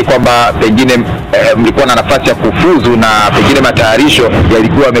inaamini kwamba pengine mlikuwa na nafasi ya kufuzu na pengine matayarisho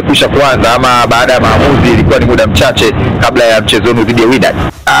yalikuwa yamekwisha kuanza, ama baada ya maamuzi ilikuwa ni muda mchache kabla ya mchezo wenu dhidi ya Wydad?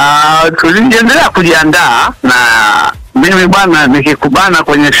 Tuliendelea kujiandaa, na mimi bwana nikikubana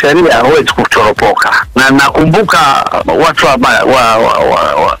kwenye sheria huwezi kutoropoka. Na nakumbuka watu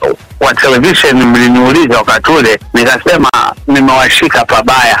wa television mliniuliza wakati ule, nikasema nimewashika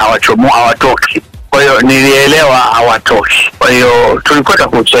pabaya, hawatoki. Kwa hiyo nilielewa hawatoki. Kwa hiyo tulikwenda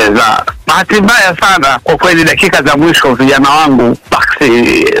kucheza. Bahati mbaya sana kwa kweli, dakika za mwisho vijana wangu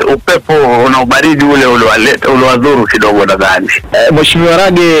basi upepo na ubaridi ule uliwadhuru kidogo nadhani. Mheshimiwa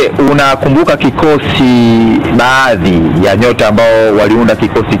Rage, unakumbuka kikosi, baadhi ya nyota ambao waliunda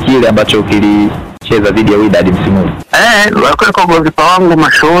kikosi kile ambacho kilicheza dhidi ya Wydad msimu huu? Walikuwa golikipa wangu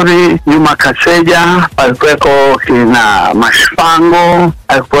mashuhuri Juma Kaseja, walikuwa kina Mashpango,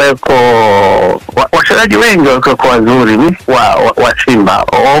 walikuwa wachezaji wengi walikuwa wazuri wa Simba,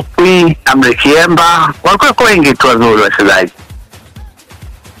 Okwi, Amri Kyemba, walikuwa wengi tu wazuri wachezaji.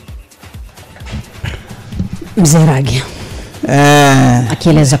 Mzee Rage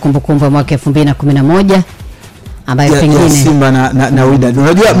akieleza kumbukumbu ya mwaka 2011 ambayo pengine Simba na Wydad.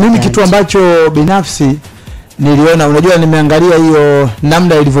 Unajua mimi kitu ambacho binafsi niliona, unajua nimeangalia hiyo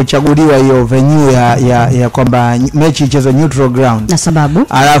namna ilivyochaguliwa hiyo venue ya kwamba mechi ichezwe neutral ground, na sababu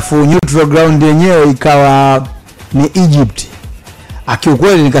alafu neutral ground yenyewe ikawa ni Egypt.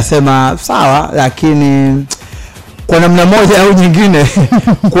 Akiukweli nikasema sawa, lakini kwa namna moja au nyingine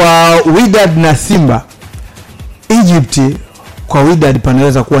kwa Wydad na Simba, Egypt kwa Wydad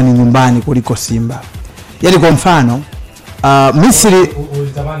panaweza kuwa ni nyumbani kuliko Simba. Yaani kwa mfano Misri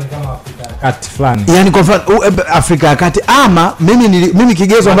ulitamani kama Afrika ya Kati fulani. Yaani kwa mfano Afrika ya Kati, ama mimi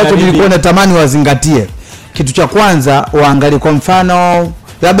kigezo ambacho nilikuwa natamani wazingatie, kitu cha kwanza waangalie kwa mfano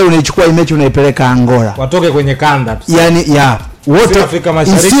labda unaichukua mechi unaipeleka Angola, watoke kwenye kanda tu. Yaani wote Afrika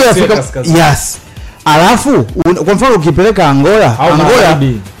Mashariki, yes. Alafu kwa mfano ukipeleka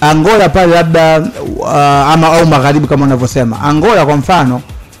Angola pale labda au magharibi kama unavyosema Angola, kwa mfano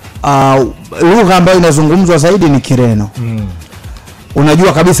lugha ambayo inazungumzwa zaidi ni Kireno.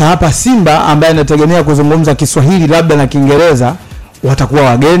 Unajua kabisa hapa Simba ambaye anategemea kuzungumza Kiswahili labda na Kiingereza watakuwa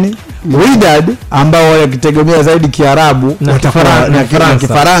wageni. Wydad ambao wanakitegemea zaidi Kiarabu na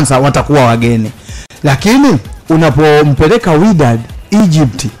Kifaransa watakuwa wageni. Lakini unapompeleka Wydad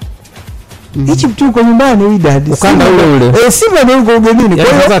Egypt uko nyumbani, Wydad ukanda ule Simba ndio uko ugenini. Kwa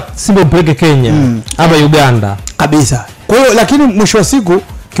hiyo sasa Simba mpeleke Kenya ama Uganda kabisa. Kwa hiyo lakini mwisho wa siku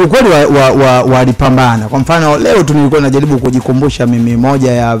kiukweli walipambana. Kwa mfano leo nilikuwa najaribu kujikumbusha mimi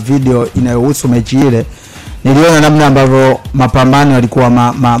moja ya video inayohusu mechi ile, niliona namna ambavyo mapambano yalikuwa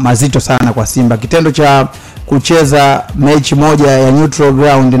mazito sana kwa Simba. Kitendo cha kucheza mechi moja ya neutral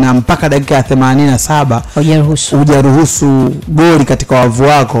ground na mpaka dakika ya 87 hujaruhusu goli katika wavu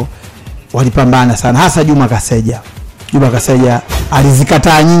wako, walipambana sana, hasa Juma Kaseja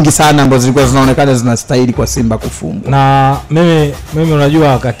alizikataa nyingi sana ambazo zilikuwa zinaonekana zinastahili kwa Simba kufungwa. Na mimi unajua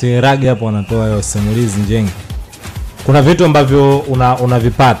wakati Rage hapo anatoa hiyo simulizi Njenge, kuna vitu ambavyo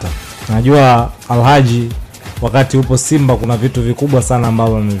unavipata. Najua Alhaji wakati upo Simba kuna vitu vikubwa sana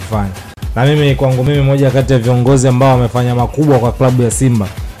ambavyo amevifanya. Na kwangu mimi moja kati ya viongozi ambao wamefanya makubwa kwa klabu ya Simba,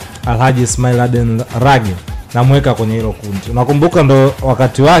 Alhaji Ismail Aden Rage, namweka kwenye hilo kundi. Unakumbuka ndo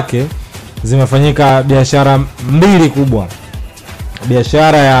wakati wake zimefanyika biashara mbili kubwa.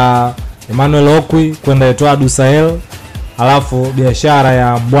 Biashara ya Emmanuel Okwi kwenda Etoile du Sahel, alafu biashara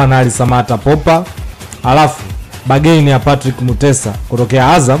ya Bwana Ali Samata Popa, alafu bageni ya Patrick Mutesa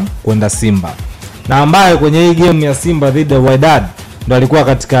kutokea Azam kwenda Simba. Na ambaye kwenye hii game ya Simba dhidi ya Wydad ndo alikuwa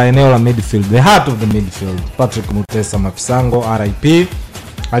katika eneo la midfield, the heart of the midfield. Patrick Mutesa Mafisango RIP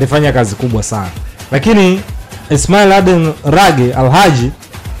alifanya kazi kubwa sana. Lakini Ismail Aden Rage Alhaji,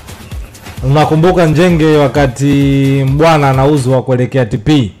 unakumbuka Njenge wakati Mbwana anauzwa kuelekea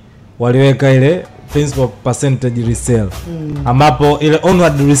TP, waliweka ile principal percentage resale, ambapo ile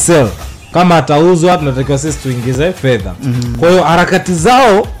onward resale kama atauzwa tunatakiwa sisi tuingize fedha. Kwa hiyo harakati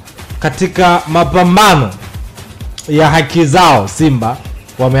zao katika mapambano ya haki zao Simba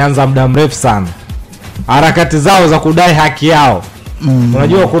wameanza muda mrefu sana. Harakati zao za kudai haki yao.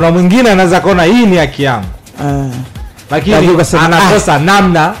 Unajua kuna mwingine anaweza kuona hii ni haki yangu, lakini anakosa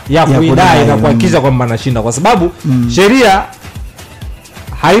namna ya kuidai na kuhakikisha kwamba anashinda, kwa sababu sheria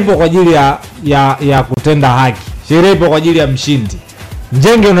haipo kwa ajili ya kutenda haki. Sheria ipo kwa ajili ya mshindi.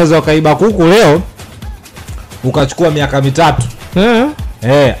 Njenge unaweza ukaiba kuku leo ukachukua miaka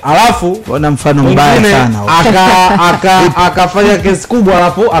 3. Alafu wana mfano mbaya sana akafanya kesi kubwa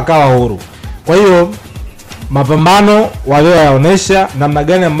alafu akawa huru. Kwa hiyo mapambano walioyaonesha namna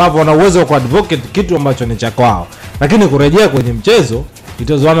gani ambavyo wana uwezo wa kuadvocate kitu ambacho ni cha kwao, lakini kurejea kwenye mchezo, it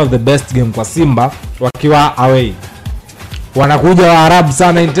was one of the best game kwa Simba wakiwa away. Wanakuja Waarabu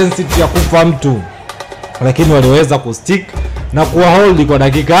sana, intensity ya kufa mtu, lakini waliweza kustick na kuwa hold kwa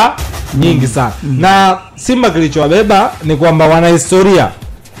dakika nyingi sana. Na Simba kilichowabeba ni kwamba wana historia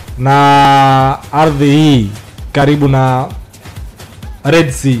na ardhi hii karibu na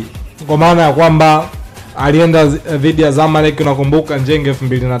Red Sea, kwa maana ya kwamba alienda dhidi ya Zamalek, unakumbuka Njenge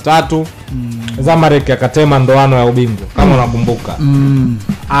 2003 Zamalek akatema ndoano ya ubingwa kama unakumbuka.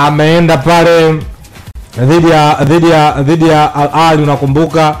 Ameenda pale dhidi ya Al Ahly,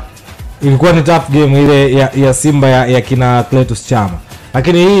 unakumbuka ilikuwa ni tough game ile ya Simba ya kina Cletus Chama,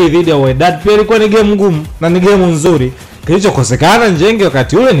 lakini hii dhidi ya Wydad pia ilikuwa ni game ngumu na ni game nzuri. Kilichokosekana Njenge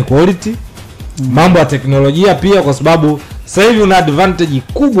wakati ule ni quality, mambo ya teknolojia pia, kwa sababu sasa hivi una advantage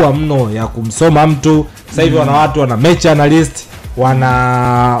kubwa mno ya kumsoma mtu. Sasa hivi wana watu, wana match analyst,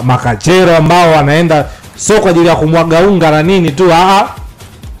 wana makachero ambao wanaenda sio kwa ajili ya kumwaga unga na nini tu,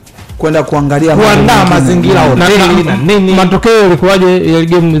 kwenda kuangalia kuandaa mazingira hoteli na nini. Matokeo yalikuwaje ya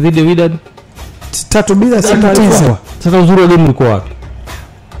game dhidi ya Wydad? 3-0 Simba. Sasa uzuri wa game ulikuwa wapi?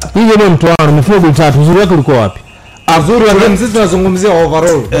 Hii game mtoano mifugo 3, uzuri wake ulikuwa wapi? Uzuri wa game sisi tunazungumzia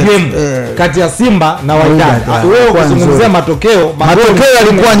overall game kati ya Simba na Wydad. Wewe ukizungumzia matokeo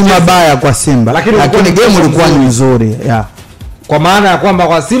yalikuwa ni mabaya kwa Simba, lakini game ilikuwa ni nzuri. Kwa maana ya kwamba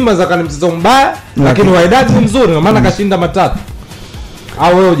kwa Simba zakani mchezo mbaya, lakini Wydad ni mzuri, kwa maana kashinda matatu.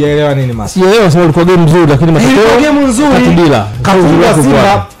 Au wewe hujaelewa nini masa? Sielewa, sema ilikuwa game nzuri lakini matokeo game nzuri. Bila Kafunga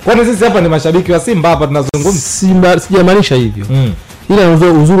Simba. Kwani sisi hapa ni mashabiki wa Simba hapa tunazungumza Simba, sijamaanisha hivyo. Ila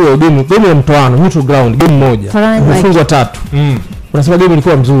uzuri wa game ya mtoano, neutral ground, game moja mfungwa 3. Unasema game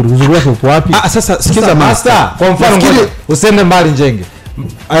ilikuwa mzuri, uzuri wake uko wapi? Sasa sikiza master. Kwa mfano usende mbali Njenge.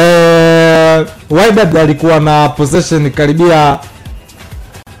 Wydad alikuwa na possession karibia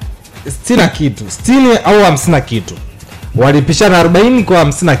 60 kitu, 60 au 50 kitu. Walipishana 40 kwa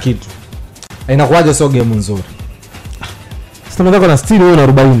 50 kitu. Inakuwaje sio game nzuri? Sasa mtaka na 60 wewe na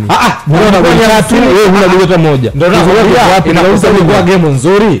 40. Mbona na 3 wewe huna goli moja? Ndio wapi inaweza kuwa game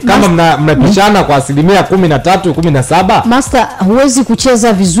nzuri kama mnapishana kwa 13, 17? Master, huwezi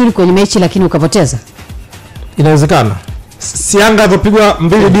kucheza vizuri kwenye mechi lakini ukapoteza. Inawezekana. Yanga ilipigwa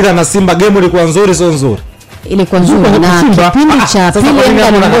 2-0 na Simba, game ilikuwa nzuri sio nzuri? Ilikuwa nzuri na kipindi cha pili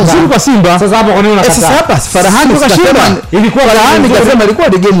Yanga nzuri kwa Simba. Sasa hapo kwa nini unakataa? Sasa hapa Farahani kasema ilikuwa Farahani kasema ilikuwa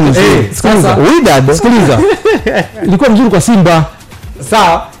ni game nzuri. Sikiliza Wydad, sikiliza. Ilikuwa mzuri kwa Simba.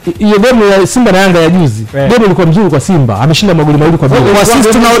 Sawa, hiyo game ya Simba na Yanga ya juzi, game ilikuwa mzuri kwa Simba, ameshinda magoli mawili kwa bila. Kwa sisi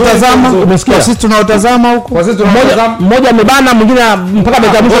tunaotazama, umesikia? Sisi tunaotazama huko. Kwa sisi tunaotazama, mmoja amebana, mwingine mpaka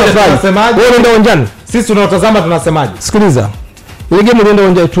dakika mwisho anafurahi. Wewe ndio uwanjani. Sisi tunaotazama tunasemaje? Sikiliza. Ile game ndio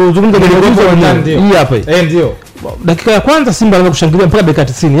uwanjani, tuzungumze game uwanjani. Hii hapa hii. Ndio. Dakika ya kwanza Simba anaanza kushangilia mpaka dakika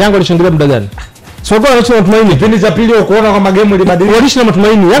 90. Yanga alishangilia muda gani? Sio kwa anacho matumaini. Kipindi cha pili ukoona kama game ilibadilika. Walishi na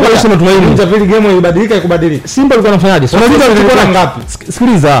matumaini. Yanga walishi na matumaini. Kipindi cha pili game ilibadilika ikubadilika. Simba alikuwa anafanyaje? Unajua alikuwa ngapi?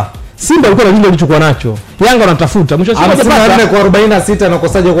 Sikiliza. Simba alikuwa na alichokuwa nacho. Yanga wanatafuta. Mwisho Simba hajapata kwa 46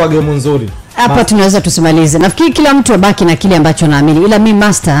 anakosaje kwa game nzuri. Hapa tunaweza tusimalize. Nafikiri kila mtu abaki na kile ambacho anaamini. Ila mimi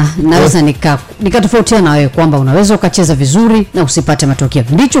master naweza nikatofautiana na wewe kwamba unaweza ukacheza vizuri na usipate matokeo.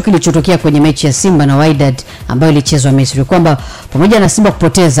 Ndicho kilichotokea kwenye mechi ya Simba na Wydad ambayo ilichezwa Misri, kwamba pamoja na Simba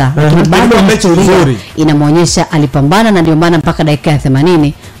kupoteza lakini bado mechi nzuri inamuonyesha alipambana, na ndio maana mpaka dakika ya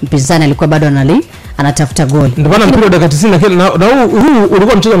 80 mpinzani alikuwa bado anatafuta goli. Ndio maana mpira dakika 90 na huu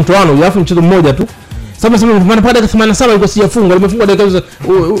ulikuwa mchezo mtoano, alafu mchezo mmoja tu. Sasa mpaka dakika 87 ilikuwa sijafunga, limefunga dakika,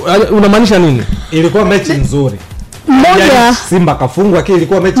 unamaanisha nini? Ilikuwa mechi nzuri. Mmoja Simba kafungwa, lakini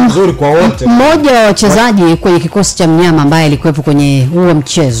ilikuwa mechi nzuri kwa wote. Mmoja wa wachezaji kwenye kikosi cha mnyama ambaye alikuwepo kwenye huo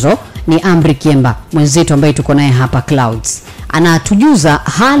mchezo ni Kyemba, mwenzetu ambaye tuko naye hapa Clouds. Anatujuza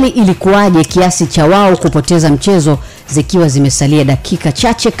hali ilikuwaje kiasi cha wao kupoteza mchezo zikiwa zimesalia dakika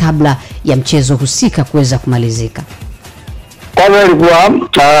chache kabla ya mchezo husika kuweza kumalizika. Kwanza ilikuwa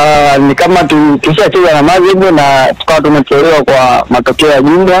ni kama tushacheza na Mazembe na tukawa tumetolewa kwa matokeo ya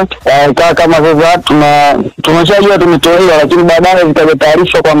jumla. Ikawa kama sasa tumeshajua tumetolewa, lakini baadaye zikaja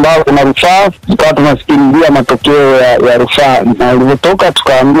taarifa kwamba kuna rufaa, tukawa tunasikilizia matokeo ya rufaa, na ilipotoka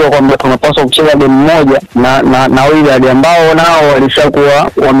tukaambiwa kwamba tunapaswa kucheza game moja na Wydad ambao nao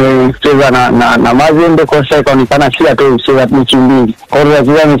walishakuwa wamecheza na Mazembe, kwa sababu ikaonekana si atoe kucheza mechi mbili. Kwa hiyo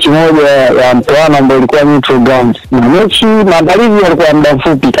tunacheza mechi moja ya mtoano ambayo ilikuwa neutral ground. Na mechi maandalizi yalikuwa muda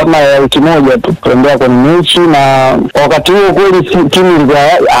mfupi kama wiki moja tu kuendelea kwenye mechi, na wakati huo kweli timu ilikuwa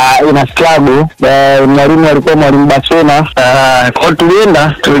ina struggle. Mwalimu alikuwa mwalimu Basena. Kwa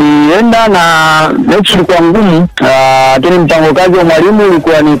tulienda na mechi ilikuwa ngumu, lakini mpango kazi wa mwalimu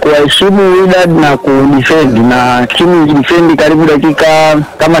ilikuwa ni kuheshimu Wydad na kudefend, na timu ilidefend karibu dakika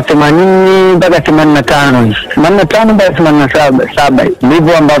kama 80 mpaka 85 mpaka 87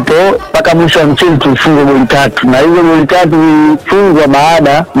 ndivyo ambapo mpaka mwisho wa mchezo tulifunga goli 3, na hizo goli 3 zilifungwa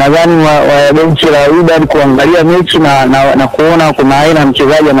baada nadhani wa benchi la Wydad kuangalia mechi na kuona kuna aina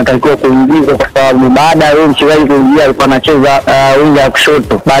mchezaji anatakiwa kuingizwa, kwa sababu baada ya mchezaji kuingia alikuwa anacheza winga ya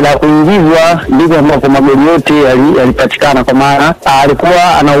kushoto. Baada ya kuingizwa ndivyo ambapo magoli yote yalipatikana, kwa maana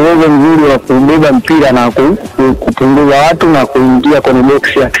alikuwa ana uwezo mzuri wa kubeba mpira na kupunguza watu na kuingia kwenye box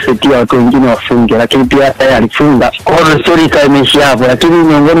akisetia watu wengine wafunge, lakini pia alifunga. Kwa hiyo story imeishia hapo, lakini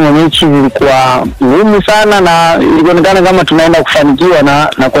miongoni mwa mechi zilikuwa ngumu sana na ilionekana kama tunaenda kufanikiwa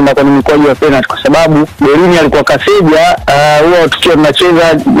na kwenda kwenye mikwaju ya penalty, kwa sababu golini alikuwa Kaseja. Huwa tukiwa tunacheza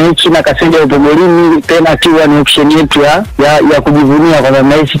mechi na Kaseja yupo golini, penalty huwa ni option yetu ya kujivunia, kwa sababu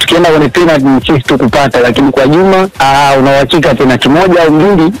mechi tukienda kwenye penalty ni sisi tu kupata, lakini kwa Juma unahakika penalty moja au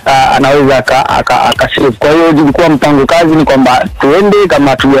mbili anaweza akasave. Kwa hiyo ilikuwa mpango kazi ni kwamba tuende,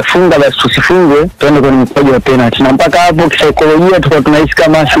 kama tujafunga basi tusifungwe, tuende kwenye mikwaju ya penalty, na mpaka hapo kisaikolojia tulikuwa tunahisi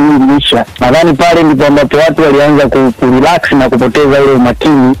kama shughuli imeisha. Nadhani pale ndipo ambapo watu walianza kurelax na kupoteza ile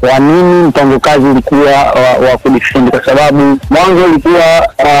umakini wa nini mpango kazi ulikuwa wa kudefend, kwa sababu mwanzo ulikuwa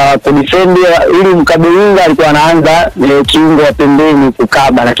kudefend ili mkabilinga alikuwa anaanza kiungo wa pembeni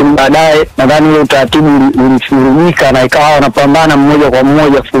kukaba, lakini baadaye nadhani ile utaratibu ulifurumika na ikawa wanapambana mmoja kwa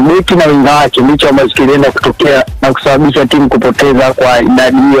mmoja fullback na winga wake, ndicho ambacho kilienda kutokea na kusababisha timu kupoteza kwa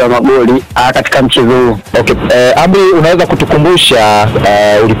idadi ya magoli katika mchezo huo. Okay, Amri, unaweza kutukumbusha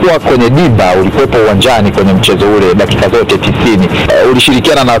ulikuwa kwenye Diba, ulikuwepo uwanjani kwenye mchezo ule dakika zote 90.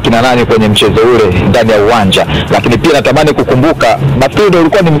 Ulishirikiana na kina nani kwenye mchezo ule ndani ya uwanja? Lakini pia natamani kukumbuka nafikiri ndio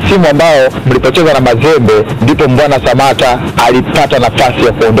ulikuwa ni msimu ambao mlipocheza na Mazembe ndipo Mbwana Samata alipata nafasi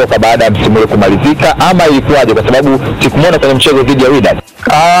ya kuondoka baada ya msimu ule kumalizika, ama ilikuwaje? Kwa sababu sikumwona kwenye mchezo dhidi ya Wydad.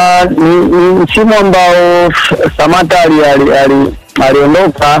 Ni msimu ambao Samata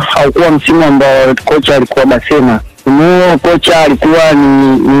aliondoka, haukuwa msimu ambao kocha alikuwa Basena. Kocha alikuwa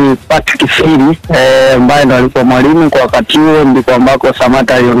ni Patrick Fili ambaye ndo alikuwa mwalimu kwa wakati huo, ndipo ambako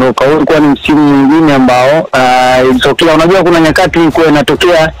Samata aliondoka. Huo ulikuwa ni msimu mwingine ambao ilitokea, unajua kuna nyakati ilikuwa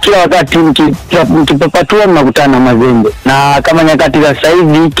inatokea kila wakati mkipapatua mnakutana na Mazembe, na kama nyakati za sasa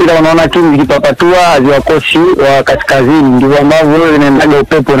hivi kila unaona timu zikipapatua haziwakosi wa kaskazini, ndivyo ambavyo wewe inaendaga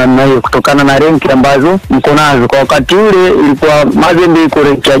upepo namna hiyo kutokana na rank ambazo mko nazo. Kwa wakati ule ilikuwa Mazembe iko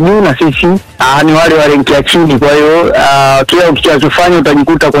rank ya juu na sisi ni wale wa rank ya chini. Kwa hiyo kila ukichofanya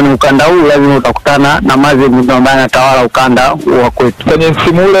utajikuta kwenye ukanda huu lazima utakutana na Mazembe ambaye anatawala ukanda wa kwetu. Kwenye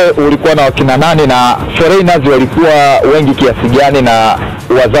msimu ule ulikuwa na wakina nani na foreigners walikuwa wengi kiasi gani, na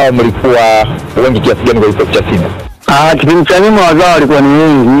wazao mlikuwa wengi kiasi gani kwa kikosi cha Simba? Kipindi cha nyuma wazao walikuwa ni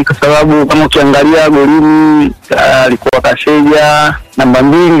wengi, kwa sababu kama ukiangalia golini alikuwa Kaseja, namba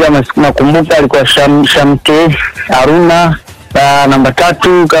 2 kama nakumbuka alikuwa Shamte Haruna, namba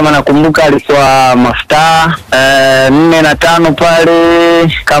 3 kama nakumbuka alikuwa Mafta, 4 na 5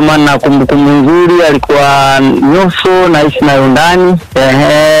 pale kama na kumbukumbu nzuri alikuwa Nyoso na Isi na Yondani,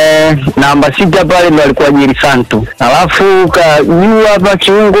 namba 6 pale ndo alikuwa Jirisanto. Alafu juu hapa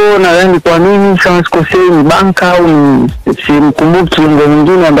kiungo nadhani kwa nini kama sikosei ni Banka au simkumbuki kiungo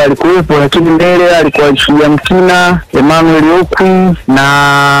mwingine ambaye alikuwepo, lakini mbele alikuwa Shujaa Mkina, Emmanuel Okwi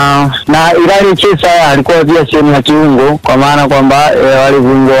na Irani Chesa alikuwa pia sehemu ya kiungo, kwa maana kwamba wale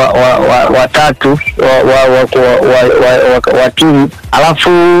viungo watatu wa timu. Alafu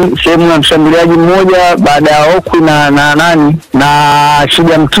sehemu ya mshambuliaji mmoja baada ya Okwi na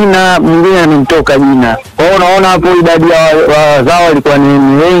Shujaa Mkina mwingine amemtoka jina. Kwa hiyo unaona hapo idadi ya wazao walikuwa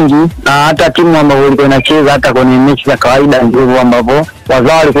ni wengi, na hata timu ambayo ilikuwa inacheza hata kwenye mechi za kawaida ndivyo ambapo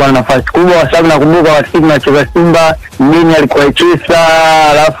wazao walikuwa na nafasi kubwa, kwa sababu nakumbuka wakati tunacheza Simba mimi alikuwa Chesa,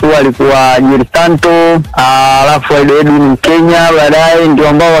 alafu alikuwa Jirisanto, alafu Edwin Mkenya, baadaye ndio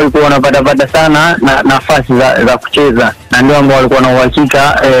ambao walikuwa wanapata sana nafasi za kucheza, na ndio ambao walikuwa na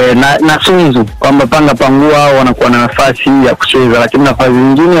uhakika na Sunzu kwamba panga pangua wanakuwa na nafasi ya kucheza, lakini nafasi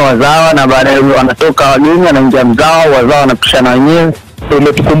nyingine wazawa, na baadaye wanatoka wageni anaingia mzao, wazawa wanapishana wenyewe.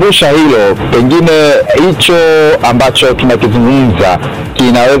 Umetukumbusha hilo, pengine hicho ambacho tunakizungumza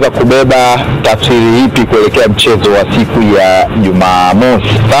kinaweza kubeba tafsiri ipi kuelekea mchezo wa siku ya Jumamosi?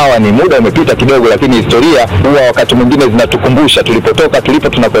 Sawa, ni muda umepita kidogo, lakini historia huwa wakati mwingine zinatukumbusha tulipotoka, tulipo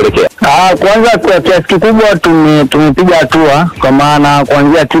tunakuelekea. Kwanza kwa kiasi kikubwa tumepiga hatua, kwa maana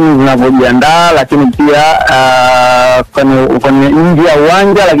kuanzia timu zinavyojiandaa, lakini pia kwenye nje ya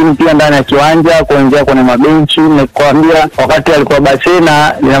uwanja, lakini pia ndani ya kiwanja, kuanzia kwenye mabenchi. Nimekwambia wakati alikuwa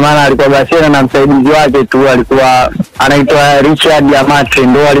Basena, ina maana alikuwa Basena na msaidizi wake tu alikuwa anaitwa Richard Yamatre,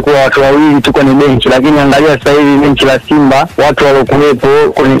 ndio walikuwa watu wawili tu kwenye benchi. Lakini angalia sasa hivi benchi la Simba, watu waliokuwepo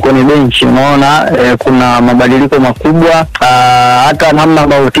kwenye benchi, unaona kuna mabadiliko makubwa. Hata namna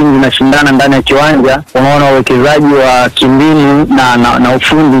ambayo timu zinashindana ndani ya kiwanja, unaona uwekezaji wa kimbinu na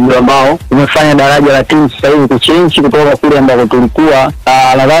ufundi ambao umefanya daraja la timu sasa hivi kuchange kutoka kule ambako tulikuwa.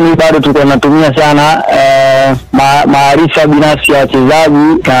 Nadhani bado tulikuwa tunatumia sana maarifa binafsi ya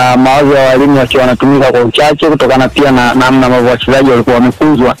wachezaji, mawazo ya walimu wakiwa wanatumika kwa uchache, kutokana pia na namna ambavyo wachezaji walikuwa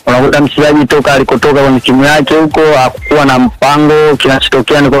wamekuzwa. Unakuta mchezaji toka alikotoka kwenye timu yake huko hakuwa na mpango,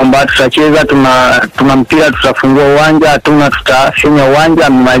 kinachotokea ni kwamba tutacheza, tuna mpira, tutafungua uwanja, hatuna tutafanya uwanja,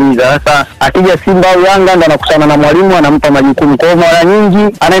 amemaliza. Sasa akija Simba au Yanga ndo anakutana na mwalimu anampa majukumu. Kwa mara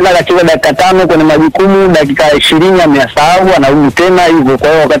nyingi anaweza akacheza dakika 5 kwenye majukumu, dakika 20 amesahau, anarudi tena hivyo. Kwa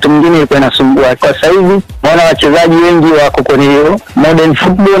hiyo wakati mwingine ilikuwa inasumbua. Kwa sasa hivi naona wachezaji wengi wako kwenye hiyo modern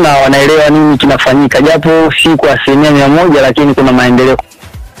football na wanaelewa nini kinafanyika, japo si kwa 100%, lakini kuna maendeleo.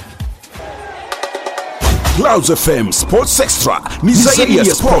 Clouds FM Sports Extra ni zaidi ya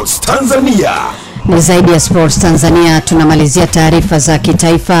Sports Tanzania. Ni zaidi ya Sports Tanzania. Tunamalizia taarifa za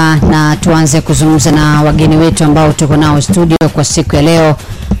kitaifa na tuanze kuzungumza na wageni wetu ambao tuko nao studio kwa siku ya leo,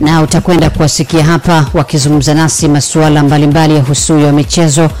 na utakwenda kuwasikia hapa wakizungumza nasi masuala mbalimbali ya husuyo ya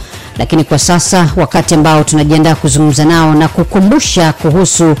michezo. Lakini kwa sasa, wakati ambao tunajiandaa kuzungumza nao na kukumbusha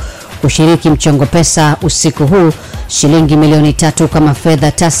kuhusu kushiriki mchongo pesa usiku huu, shilingi milioni 3 kama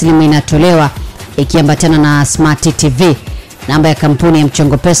fedha taslimu inatolewa ikiambatana na Smart TV. Namba ya kampuni ya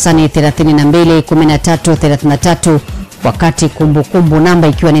mchongo pesa ni 321333, wakati kumbukumbu namba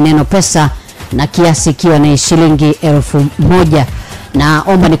ikiwa ni neno pesa na kiasi ikiwa ni shilingi 1000. Na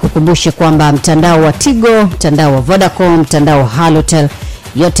omba nikukumbushe kwamba mtandao wa Tigo, mtandao wa Vodacom, mtandao wa Halotel,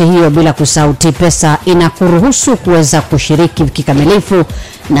 yote hiyo bila kusahau T-Pesa inakuruhusu kuweza kushiriki kikamilifu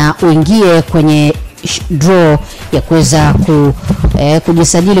na uingie kwenye draw ya kuweza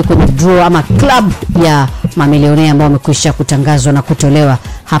kujisajili kwenye draw ama club ya mamilionea ambao wamekwisha kutangazwa na kutolewa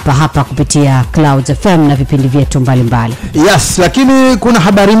hapa kupitia Clouds FM na vipindi vyetu mbalimbali. Yes, lakini kuna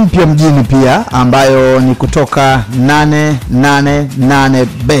habari mpya mjini pia ambayo ni kutoka 888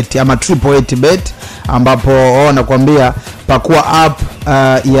 bet ama 888 bet, ambapo nakwambia pakua app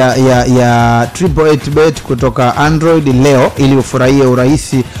ya 888 bet kutoka Android leo ili ufurahie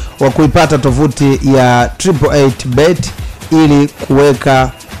urahisi wa kuipata tovuti ya 888 bet ili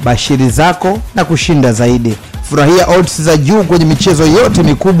kuweka bashiri zako na kushinda zaidi. Furahia odds za juu kwenye michezo yote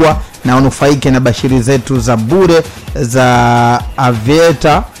mikubwa na unufaike na bashiri zetu za bure za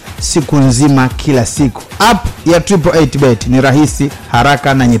Aviator siku nzima kila siku. App ya 888 bet ni rahisi,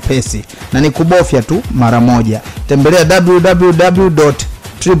 haraka na nyepesi, na ni kubofya tu mara moja. Tembelea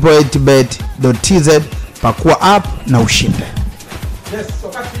www.888bet.tz, pakua app na ushinde. Yes,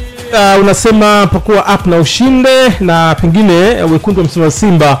 wakati unasema pakua app na ushinde, na pengine wekundu wa Msimbazi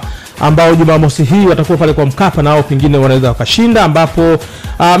Simba ambao Jumamosi hii watakuwa pale kwa Mkapa, nao pengine wanaweza wakashinda, ambapo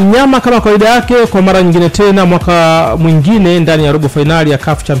mnyama kama kawaida yake kwa mara nyingine tena mwaka mwingine ndani ya robo finali ya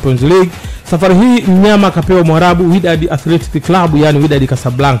CAF Champions League. Safari hii mnyama akapewa Mwarabu Wydad Athletic Club, yani Wydad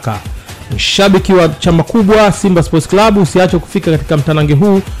Casablanca. Mshabiki wa chama kubwa Simba Sports Club usiache kufika katika mtanange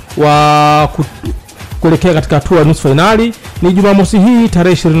huu wa kuelekea katika hatua ya nusu finali. Ni Jumamosi hii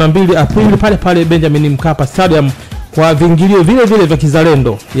tarehe 22 Aprili pale Benjamin Mkapa Stadium, kwa vingilio vile vya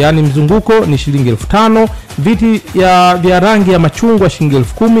kizalendo, yani mzunguko ni shilingi 5000, viti vya rangi ya machungwa shilingi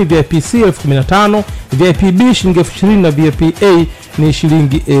 10000, VIP C 15000, VIP B shilingi 20000 na VIP A ni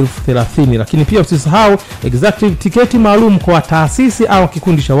shilingi 1030. Lakini pia usisahau executive tiketi maalum kwa taasisi au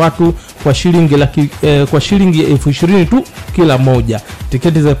kikundi cha watu kwa shilingi 20,000 tu kila moja.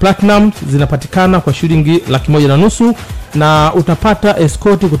 Tiketi za platinum zinapatikana kwa shilingi 1,500 na utapata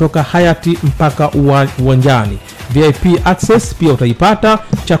escort kutoka Hayati mpaka uwanjani. VIP access pia utaipata,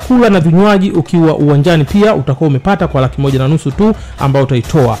 chakula na vinywaji ukiwa uwanjani pia utakuwa umepata kwa 1,500 tu ambao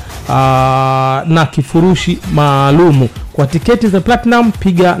utaitoa, na kifurushi maalumu. Kwa tiketi za platinum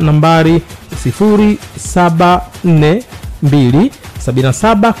piga nambari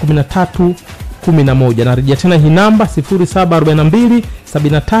 0742771311. Narejea tena hii namba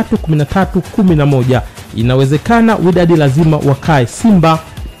 0742731311. Inawezekana Wydad lazima wakae Simba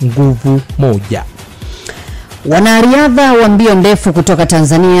nguvu moja. Wanariadha wa mbio ndefu kutoka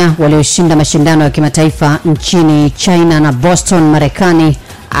Tanzania walioshinda mashindano ya kimataifa nchini China na Boston, Marekani,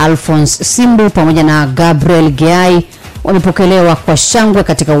 Alphonse Simbu pamoja na Gabriel Giai wamepokelewa kwa shangwe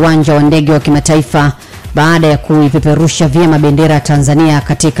katika uwanja wa ndege wa kimataifa baada ya kuipeperusha vyema bendera ya Tanzania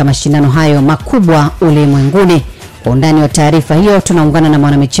katika mashindano hayo makubwa ulimwenguni. Kwa undani wa taarifa hiyo tunaungana na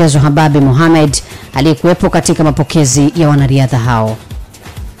mwanamichezo Hababi Mohamed aliyekuwepo katika mapokezi ya wanariadha hao.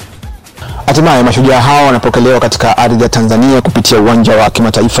 Hatimaye mashujaa hao wanapokelewa katika ardhi ya Tanzania kupitia uwanja wa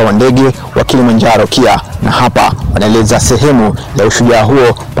kimataifa wa ndege wa Kilimanjaro KIA, na hapa wanaeleza sehemu ya ushujaa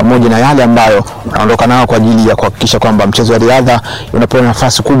huo pamoja na yale ambayo wanaondoka nao kwa ajili ya kuhakikisha kwamba mchezo wa riadha unapewa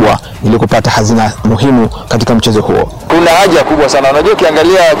nafasi kubwa ili kupata hazina muhimu katika mchezo huo. Kuna haja kubwa sana. Unajua,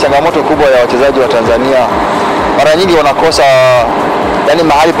 ukiangalia changamoto kubwa ya wachezaji wa Tanzania, mara nyingi wanakosa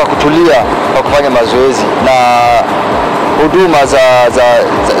mahali pa kutulia, pa kufanya mazoezi na huduma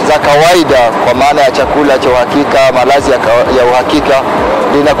za kawaida, kwa maana ya chakula cha uhakika, malazi ya uhakika,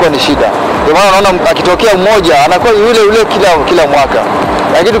 inakuwa ni shida. Ndio maana unaona akitokea mmoja anakuwa yule kila mwaka.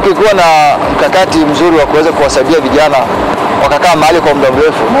 Lakini tukikuwa na mkakati mzuri wa kuweza kuwasaidia vijana wakakaa mahali kwa muda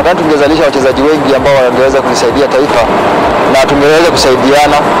mrefu, nadhani tungezalisha wachezaji wengi ambao wangeweza kulisaidia taifa na tungeweza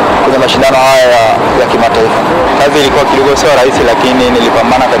kusaidiana kwenye mashindano haya ya kimataifa. Kazi ilikuwa kidogo sio rahisi, lakini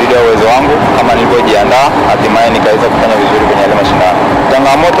nilipambana kadiri ya uwezo wangu kama nilivyojiandaa, hatimaye nikaweza kufanya vizuri kwenye yale mashindano.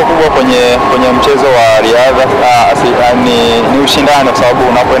 Changamoto kubwa kwenye mchezo wa riadha ni ushindani, kwa sababu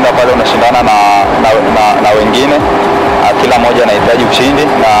unapoenda pale unashindana na wengine, kila mmoja anahitaji ushindi,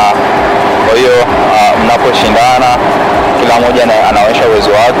 na kwa hiyo mnaposhindana kila mmoja anaonyesha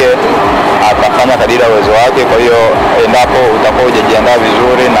uwezo wake, atafanya kadiri ya uwezo wake. Kwa hiyo endapo utakuwa hujajiandaa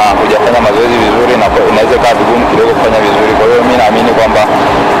vizuri na hujafanya mazoezi vizuri, na inaweza kuwa vigumu kidogo kufanya vizuri. Kwa hiyo mimi naamini kwamba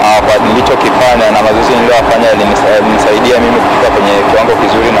kwa nilichokifanya na mazoezi niliyofanya yalinisaidia mimi kufika kwenye kiwango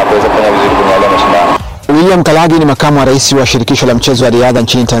kizuri na kuweza kufanya vizuri kwenye yale mashindano. William Kalagi ni makamu wa rais wa shirikisho la mchezo wa riadha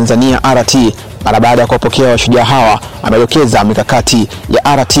nchini Tanzania RT. Mara baada ya kuwapokea washujaa hawa, amedokeza mikakati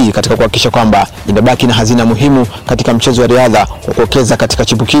ya RT katika kuhakikisha kwamba inabaki na hazina muhimu katika mchezo wa riadha, kwa kuwekeza katika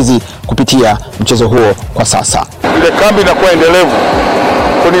chipukizi kupitia mchezo huo kwa sasa. Ile kambi inakuwa endelevu.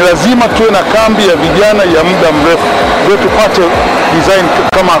 Kwa ni lazima tuwe na kambi ya vijana ya muda mrefu ndio tupate design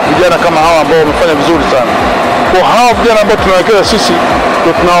kama vijana kama hawa ambao wamefanya vizuri sana. Kwa hawa vijana ambao tunawekeza sisi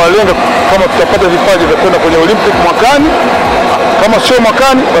ndio tunawalenga, kama tutapata vipaji vya kwenda kwenye Olympic mwakani, kama sio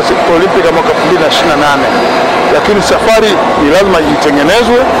mwakani basi Olympic ya mwaka 2028. Lakini safari ni lazima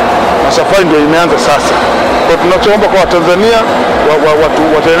itengenezwe, na safari ndio imeanza sasa. Kwa tunachoomba kwa Tanzania watu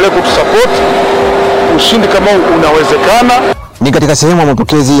wataendelee kutusupport, ushindi kama unawezekana. Ni katika sehemu ya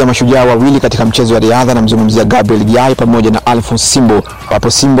mapokezi ya mashujaa wawili katika mchezo wa riadha, na mzungumzia Gabriel Giai pamoja na Alphonse Simbo,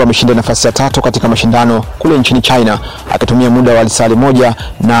 ambapo Simbo ameshinda nafasi ya 3 katika mashindano kule nchini China akitumia muda wa lisali 1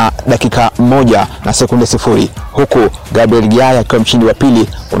 na dakika 1 na sekunde 0, huku Gabriel Giai akiwa mshindi wa pili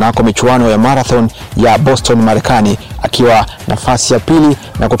unako michuano ya marathon ya Boston Marekani akiwa nafasi ya 2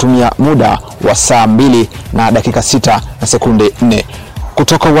 na kutumia muda wa saa 2 na dakika 6 na sekunde 4.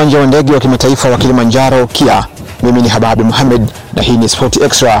 Kutoka uwanja wa ndege wa kimataifa wa Kilimanjaro KIA, mimi ni Hababi Mohamed na hii ni Sport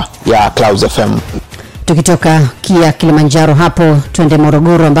Extra ya Clouds FM. Tukitoka KIA Kilimanjaro hapo twende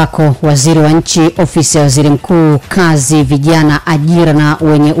Morogoro, ambako waziri wa nchi ofisi ya waziri mkuu, kazi, vijana, ajira na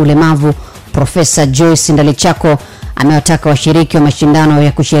wenye ulemavu, Profesa Joyce Ndalichako amewataka washiriki wa mashindano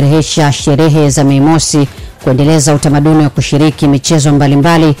ya kusherehesha sherehe za Mei Mosi kuendeleza utamaduni wa kushiriki michezo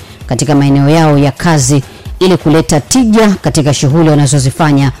mbalimbali katika maeneo yao ya kazi ili kuleta tija katika shughuli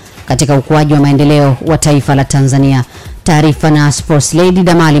wanazozifanya katika ukuaji wa maendeleo wa taifa la Tanzania. Taarifa na Sports Lady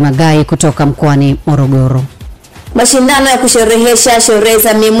Damali Magai kutoka mkoani Morogoro. Mashindano ya kusherehesha sherehe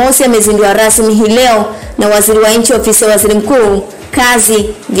za Mei Mosi yamezinduliwa rasmi hii leo na waziri wa nchi ofisi ya waziri mkuu, kazi,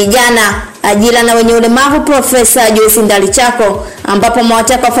 vijana, ajira na wenye ulemavu, Profesa Joyce Ndalichako, ambapo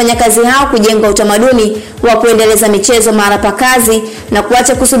mwataka wafanyakazi hao kujenga utamaduni wa kuendeleza michezo mara pa kazi na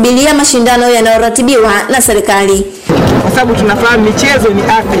kuacha kusubiria mashindano yanayoratibiwa na serikali. Kwa sababu tunafahamu michezo ni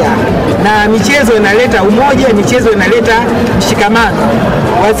afya na michezo inaleta umoja, michezo inaleta mshikamano.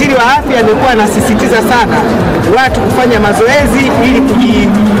 Waziri wa afya amekuwa anasisitiza sana watu kufanya mazoezi ili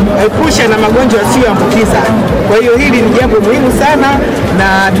kujiepusha na magonjwa yasiyoambukiza. Kwa hiyo hili ni jambo muhimu sana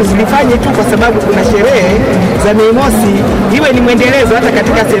na tusilifanye tu kwa sababu kuna sherehe za Mei Mosi, iwe ni mwendelezo hata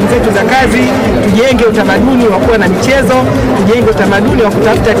katika sehemu zetu za kazi. Tujenge utamaduni wa kuwa na michezo, tujenge utamaduni wa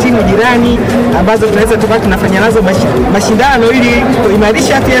kutafuta timu jirani ambazo tunaweza tukawa tunafanya nazo mashindano ili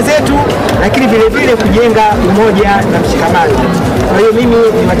kuimarisha afya zetu, lakini vile vile kujenga umoja na mshikamano. Kwa hiyo mimi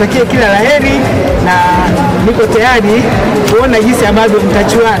niwatakie kila laheri na niko tayari kuona jinsi ambavyo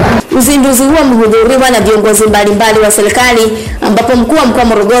mtachuana. Uzinduzi huo umehudhuriwa na viongozi mbalimbali wa serikali, ambapo mkuu wa mkoa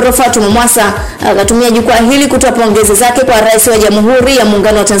Morogoro Fatuma Mwasa akatumia jukwaa hili kutoa pongezi zake kwa Rais wa Jamhuri ya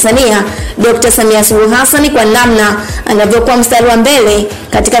Muungano wa Tanzania Dr. Samia Suluhu Hassan kwa namna anavyokuwa mstari wa mbele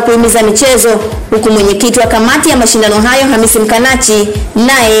katika kuhimiza michezo, huku mwenyekiti wa kamati ya mashindano hayo Hamisi Mkanachi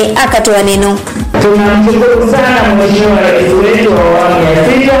naye akatoa neno. Tunamshukuru sana Mheshimiwa Rais wetu wa awamu ya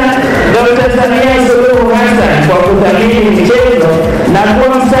 6 Dr. Samia Suluhu Hassan kwa kudhamini michezo na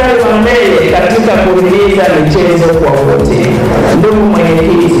kuwa mstari wa mbele katika kuhimiza michezo kwa wote. Ndugu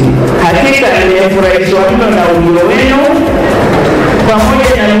mwenyekiti, hakika nimefurahishwa mno na ujio wenu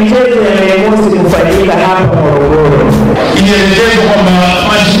pamoja na michezo ya Mei Mosi kufanyika hapa Morogoro. Ielekezwe kwamba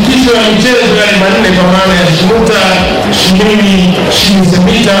mashirikisho ya michezo yale manne kwa maana ya Shumuta, Shimini,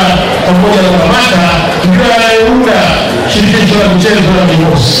 Shimita pamoja na Kamata ndio yanayounda shirikisho la michezo ya Mei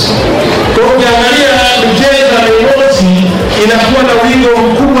Mosi. Kwa hiyo ukiangalia michezo ya Mei Mosi inakuwa na wigo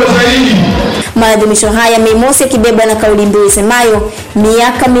mkubwa zaidi. Maadhimisho haya Mei Mosi yakibebwa na kauli mbiu isemayo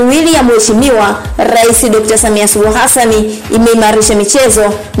miaka miwili ya Mheshimiwa Rais Dr. Samia Suluhu Hassan imeimarisha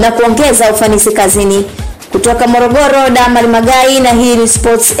michezo na kuongeza ufanisi kazini. Kutoka Morogoro, Damari Magai, na hii ni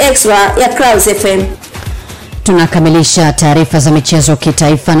Sports Extra ya Clouds FM. Tunakamilisha taarifa za michezo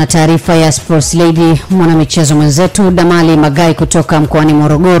kitaifa na taarifa ya Sports Lady. Mwana michezo mwenzetu Damari Magai kutoka mkoani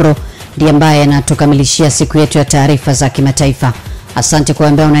Morogoro ndiye ambaye anatukamilishia siku yetu ya taarifa za kimataifa. Asante kwa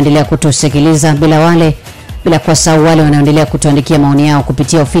ambao unaendelea kutusikiliza, bila kusahau wale wanaoendelea kutuandikia maoni yao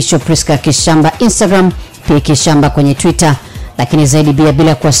kupitia official Priska Kishamba Instagram, pia Kishamba kwenye Twitter, lakini zaidi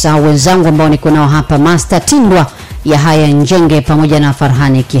bila kusahau wenzangu ambao niko nao hapa, Master Tindwa ya haya Njenge pamoja na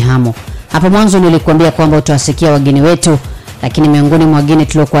Farhani Kihamo. Hapo mwanzo nilikuambia kwamba utawasikia wageni wetu, lakini miongoni mwa wageni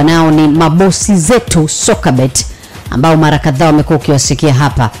tuliokuwa nao ni mabosi zetu Sokabet, ambao mara kadhaa wamekuwa ukiwasikia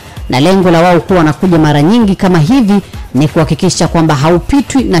hapa, na lengo la wao kuwa wanakuja mara nyingi kama hivi ni kuhakikisha kwamba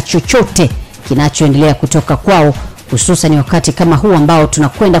haupitwi na chochote kinachoendelea kutoka kwao, hususan wakati kama huu ambao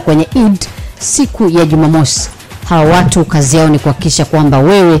tunakwenda kwenye Eid siku ya Jumamosi. Hawa watu kazi yao ni kuhakikisha kwamba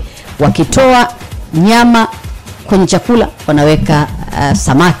wewe wakitoa nyama kwenye chakula wanaweka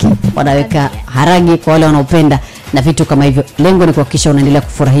samaki, wanaweka haragi kwa wale wanaopenda na vitu kama hivyo. Lengo ni kuhakikisha unaendelea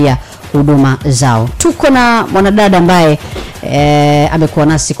kufurahia huduma zao. Tuko na mwanadada ambaye amekuwa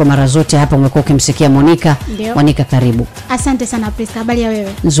nasi kwa mara zote hapa, umekuwa ukimsikia Monica. Monica, karibu. Asante sana Priska, habari ya wewe?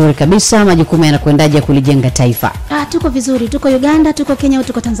 Nzuri kabisa. Majukumu yanakwendaje kulijenga taifa? Tuko vizuri, tuko Uganda, tuko Kenya,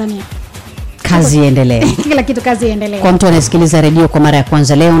 tuko Tanzania. Kazi iendelee. Kila kitu kazi iendelee. Kwa mtu anayesikiliza redio kwa mara ya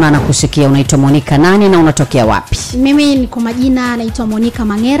kwanza leo na anakusikia, unaitwa Monica nani na unatokea wapi? Mimi ni kwa majina naitwa Monica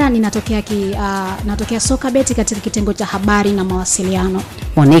Mangera, ninatokea natokea Sokabet katika kitengo cha habari na mawasiliano.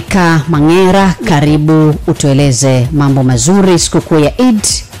 Monica Mangera, karibu, utueleze mambo mazuri sikukuu ya Eid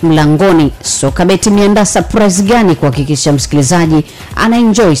mlangoni. Sokabet mianda surprise gani kuhakikisha msikilizaji ana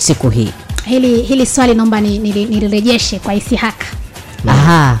enjoy siku hii? Hili swali naomba nilirejeshe kwa Isihaka.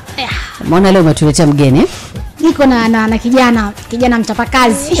 Aha. Mbona leo umetuletea mgeni? Niko na kijana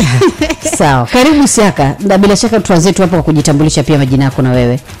mchapakazi. Sawa. Karibu Siaka. Na bila shaka tuanze tu hapo kwa kujitambulisha pia majina yako na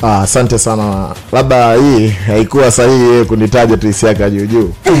wewe. Asante sana. Labda hii haikuwa sahihi kunitaja tu Siaka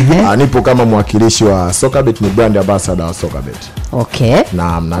juu. Nipo kama mwakilishi wa Sokabet, ni brand ambassador wa Sokabet. Okay.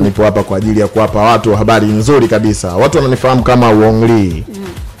 Na nipo hapa kwa ajili ya kuwapa watu habari nzuri kabisa. Watu wananifahamu kama Wongli.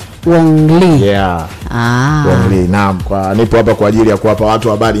 Wongli. Yeah. Wongli. Naam, nipo hapa kwa ajili ya kuwapa watu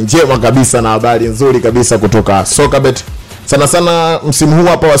habari njema kabisa na habari nzuri kabisa kutoka Sokabet. Sana sana msimu huu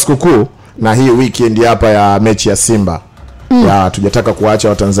hapa wa sikukuu na hii weekend hapa ya mechi ya Simba. Tujataka kuacha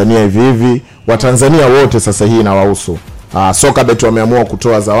Watanzania hivi. Watanzania wote sasa hii na wahusu. Sokabet wameamua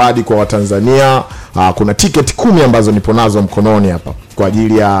kutoa zawadi kwa Watanzania. Kuna tiketi 10 ambazo nipo nazo mkononi hapa kwa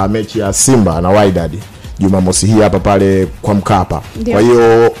ajili ya mechi ya Simba na Wydad Jumamosi hii hapa pale kwa Mkapa. Kwa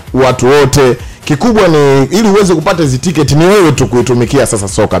hiyo watu wote, kikubwa ni ili uweze kupata hizo tiketi ni wewe tu kuitumikia sasa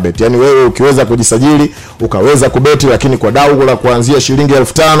Sokabet. Yaani wewe ukiweza kujisajili, ukaweza kubeti, lakini kwa dau la kuanzia shilingi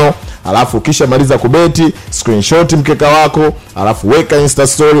 1500, alafu ukisha maliza kubeti, screenshot mkeka wako, alafu weka Insta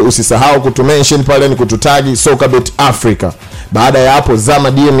story, usisahau kutumention pale ni kututagi Sokabet Africa. Baada ya hapo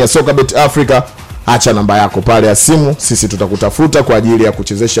zama DM ya Sokabet Africa, acha namba yako pale ya simu, sisi tutakutafuta kwa ajili ya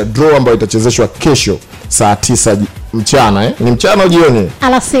kuchezesha draw ambayo itachezeshwa kesho saa 9 mchana. Ni mchana au jioni?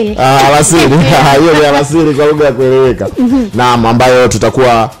 Alasiri. Alasiri. Hiyo ni alasiri kwa lugha ya kueleweka. Na ambayo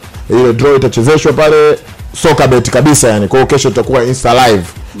tutakuwa ile draw itachezeshwa pale Sokabet kabisa, yani kwa kesho tutakuwa Insta live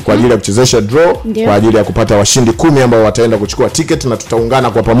kwa ajili ya kuchezesha draw kwa ajili ya kupata washindi 10 ambao wataenda kuchukua ticket, na tutaungana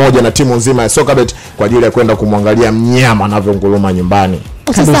kwa pamoja na timu nzima ya Sokabet kwa ajili ya kwenda kumwangalia mnyama anavyonguruma nyumbani.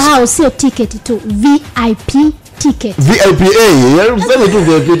 Usisahau sio ticket tu, VIP ticket. VIPA, mseme tu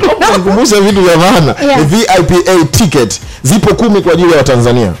VIP. Tunakumbusha vitu vya maana. Yeah. VIPA ticket zipo 10 kwa ajili ya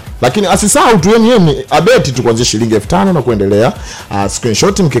Watanzania. Lakini asisahau tu yeye abeti tu kuanzia shilingi 5,000 na kuendelea.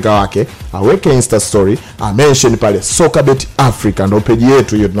 Screenshot mkeka wake, aweke Insta story, mention pale Sokabet Africa, ndio page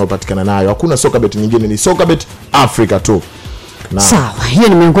yetu hiyo tunayopatikana nayo. Hakuna Sokabet nyingine, ni Sokabet Africa tu. Sawa, hiyo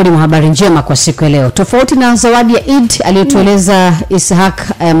ni miongoni mwa habari njema kwa siku ya leo. Tofauti na zawadi ya Eid aliyotueleza Ishaq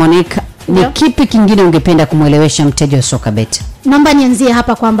Monica, ni kipi kingine ungependa kumuelewesha mteja wa Sokabet? Naomba nianzie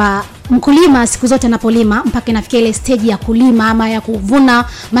hapa kwamba mkulima siku zote anapolima mpaka inafikia ile stage ya kulima ama ya kuvuna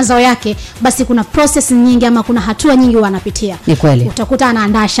mazao yake, basi kuna process nyingi ama kuna hatua nyingi wanapitia. Ni kweli. Utakuta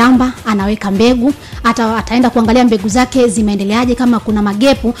anaandaa shamba, anaweka mbegu, ataenda kuangalia mbegu zake zimeendeleaje, kama kuna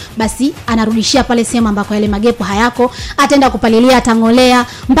magepu basi anarudishia pale sehemu ambako yale magepu hayako, ataenda kupalilia, atangolea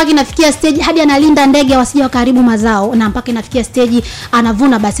mpaka inafikia stage hadi analinda ndege wasije karibu mazao, na mpaka inafikia stage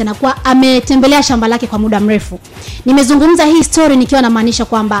anavuna, basi anakuwa ametembelea shamba lake kwa muda mrefu. Nimezungumza hii story nikiwa namaanisha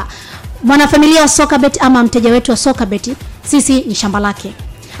kwamba mwanafamilia wa Sokabet ama mteja wetu wa Sokabet, sisi ni shamba lake.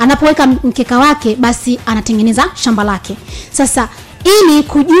 Anapoweka mkeka wake basi anatengeneza shamba lake. Sasa ili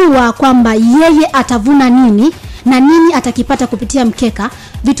kujua kwamba yeye atavuna nini na nini atakipata kupitia mkeka,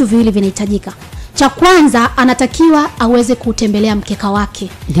 vitu viwili vinahitajika. Cha kwanza anatakiwa aweze kutembelea mkeka wake.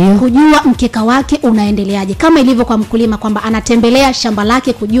 Dio. Kujua mkeka wake unaendeleaje. Kama ilivyo kwa mkulima kwamba anatembelea shamba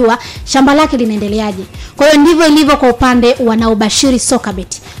lake kujua shamba lake linaendeleaje. Kwa hiyo ndivyo ilivyo kwa upande wanaobashiri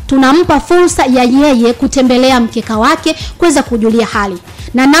Sokabet. Tunampa fursa ya yeye kutembelea mkeka wake kuweza kujulia hali.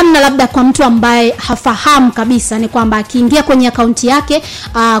 Na namna labda kwa mtu ambaye hafahamu kabisa ni kwamba akiingia kwenye akaunti yake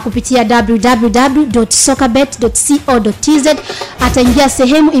kupitia www.sokabet.co.tz ataingia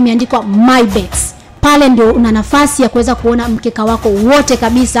sehemu imeandikwa My Bets. Pale ndio una nafasi ya kuweza kuona mkeka wako wote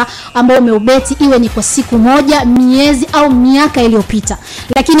kabisa ambao umeubeti, iwe ni kwa siku moja, miezi au miaka iliyopita.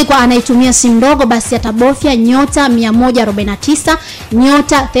 Lakini kwa anaitumia simu ndogo basi atabofya *149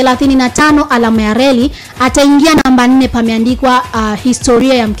 *35 alama ya reli, ataingia namba 4 pameandikwa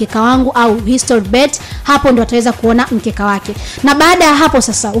historia ya mkeka wangu au history bet. Hapo ndio ataweza kuona mkeka wake. Na baada ya hapo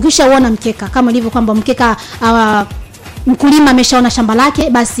sasa ukishaona mkeka kama ilivyo kwamba mkeka mkulima ameshaona shamba lake,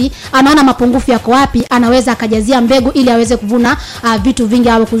 basi anaona mapungufu yako wapi, anaweza akajazia mbegu ili aweze kuvuna vitu vingi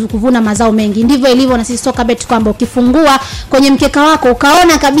au kuvuna mazao mengi. Ndivyo ilivyo na sisi Sokabet kwamba ukifungua kwenye mkeka wako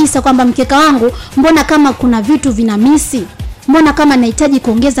ukaona kabisa kwamba mkeka wangu mbona kama kuna vitu vina misi, mbona kama nahitaji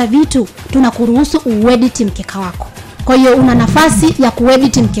kuongeza vitu, tunakuruhusu uedit mkeka wako. Kwa hiyo una nafasi ya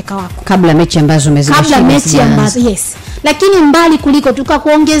kuedit mkeka wako kabla mechi ambazo umezibashiri. Kabla mechi ambazo yes. Lakini mbali kuliko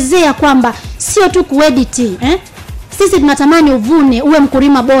tukakuongezea kwamba sio tu kuedit sisi tunatamani uvune, uwe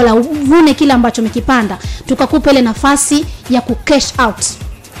mkulima bora, uvune kila ambacho umekipanda. Tukakupa ile nafasi ya ku cash out.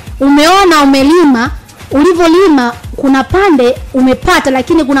 Umeona umelima, ulivolima kuna pande umepata,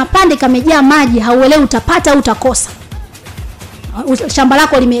 lakini kuna pande kamejaa maji, hauelewi utapata au utakosa. Shamba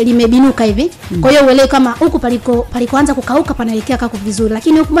lako limebinuka hivi. Kwa hiyo uelewe kama huku palikoanza kukauka panaelekea kako vizuri,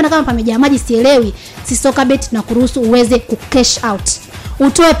 lakini huku mbona kama pamejaa maji sielewi. Sisi Sokabet tunakuruhusu uweze ku cash out.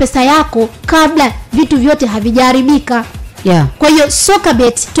 Utoe pesa yako kabla vitu vyote havijaharibika. Yeah. Kwa hiyo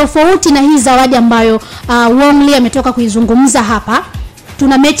Sokabet tofauti na hii zawadi ambayo Wongli ametoka kuizungumza hapa.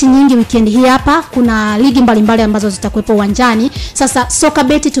 Tuna mechi nyingi weekend hii hapa, kuna ligi mbalimbali ambazo zitakuwepo uwanjani. Sasa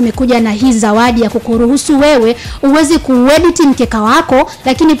Sokabet tumekuja na hii zawadi ya kukuruhusu wewe uweze kuedit mkeka wako,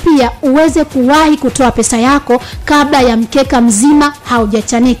 lakini pia uweze kuwahi kutoa pesa yako kabla ya mkeka mzima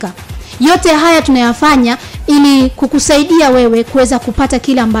haujachanika. Yote haya tunayafanya ili kukusaidia wewe kuweza kupata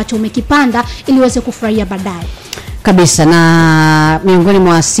kile ambacho umekipanda ili uweze kufurahia baadaye. Kabisa. Na miongoni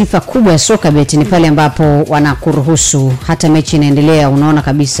mwa sifa kubwa ya Sokabet ni pale ambapo wanakuruhusu hata mechi inaendelea, unaona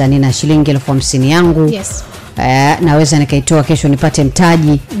kabisa nina shilingi 50,000 yangu. Yes. Naweza nikaitoa kesho nipate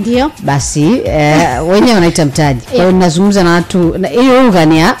mtaji. Ndio. Basi wenyewe wanaita mtaji. Kwa hiyo ninazungumza na watu hiyo lugha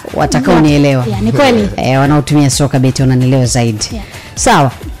ni watakao nielewa. Yeah, ni kweli. Wanaotumia Sokabet wananielewa zaidi. Yeah.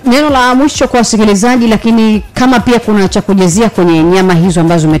 Sawa. Neno la mwisho kwa wasikilizaji, lakini kama pia kuna cha kujazia kwenye nyama hizo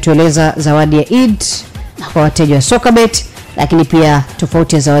ambazo umetueleza, zawadi ya Eid kwa wateja wa Sokabet, lakini pia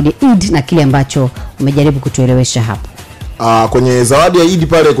tofauti ya zawadi ya Eid na kile ambacho umejaribu kutuelewesha hapo. Kwenye zawadi ya Eid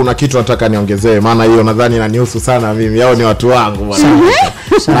pale kuna kitu nataka niongezee, maana hiyo nadhani inanihusu sana mimi. Yao ni watu wangu bwana.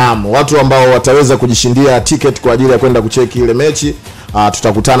 Naam, watu ambao wataweza kujishindia ticket kwa ajili ya kwenda kucheki ile mechi.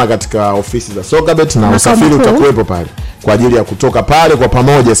 Tutakutana katika ofisi za Sokabet na usafiri utakuwepo pale kwa ajili ya kutoka pale kwa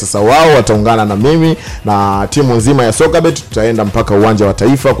pamoja. Sasa wao wataungana na mimi na timu nzima ya Sokabet, tutaenda mpaka uwanja wa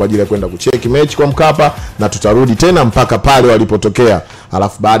Taifa kwa ajili ya kwenda kucheki mechi kwa Mkapa, na tutarudi tena mpaka pale walipotokea.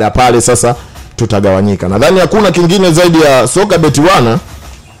 Alafu baada ya pale sasa tutagawanyika. Nadhani hakuna kingine zaidi ya Sokabet wana.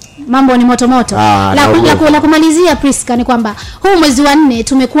 mambo ni moto moto. La kumalizia Priska ni kwamba huu mwezi wa 4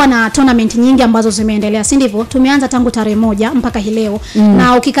 tumekuwa na tournament nyingi ambazo zimeendelea, si ndivyo? Tumeanza tangu tarehe 1 mpaka hii leo.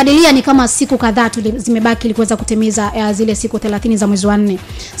 Na ukikadiria ni kama siku kadhaa zimebaki ili kuweza kutimiza zile siku 30 za mwezi wa 4.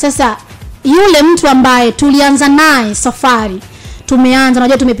 Sasa yule mtu ambaye tulianza naye safari, tumeanza,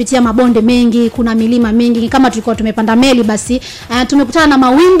 unajua tumepitia mabonde mengi, kuna milima mingi, kama tulikuwa tumepanda meli basi tumekutana na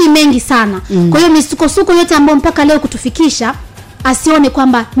mawimbi mengi sana. Kwa hiyo misukosuko yote ambayo mpaka leo kutufikisha, asione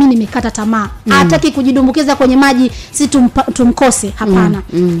kwamba mimi nimekata tamaa. Hataki kujidumbukiza kwenye maji si tumkose, hapana.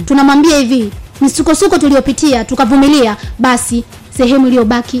 Tunamwambia hivi, misukosuko tuliyopitia tukavumilia, basi sehemu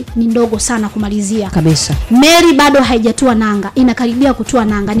iliyobaki ni ndogo sana kumalizia kabisa. Mary bado haijatua nanga, inakaribia kutua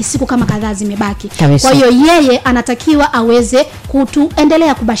nanga, ni siku kama kadhaa zimebaki. Kwa hiyo yeye anatakiwa aweze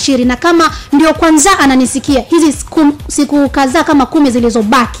kutuendelea kubashiri, na kama ndio kwanza ananisikia hizi siku kadhaa kama 10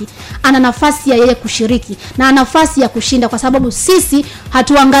 zilizobaki, ana nafasi ya yeye kushiriki na ana nafasi ya kushinda, kwa sababu sisi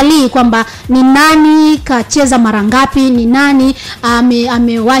hatuangalii kwamba ni nani kacheza mara ngapi, ni nani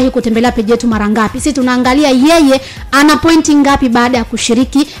amewahi kutembelea page yetu mara ngapi. Sisi tunaangalia yeye ana pointi ngapi baada ya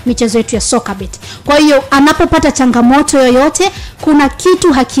kushiriki michezo yetu ya Sokabet. Kwa hiyo anapopata changamoto yoyote, kuna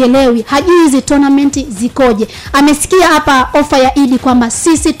kitu hakielewi, hajui hizi tournament zikoje. Amesikia hapa ofa ya Idi kwamba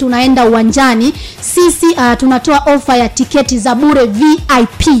sisi tunaenda uwanjani, sisi tunatoa ofa ya tiketi za bure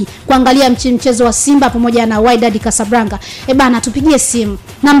VIP kuangalia mchezo wa Simba pamoja na Wydad Casablanca. Bana, tupigie simu.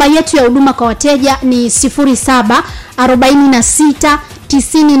 Namba yetu ya huduma kwa wateja ni 0746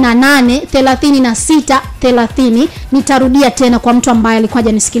 98 36 30. Nitarudia tena kwa mtu ambaye alikuwa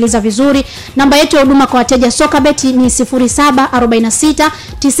hajanisikiliza vizuri. Namba yetu ya huduma kwa wateja Sokabet ni 0746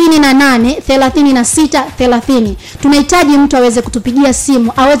 98 36 30. Tunahitaji mtu aweze kutupigia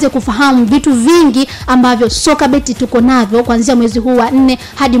simu, aweze kufahamu vitu vingi ambavyo Sokabet tuko navyo kuanzia mwezi huu wa 4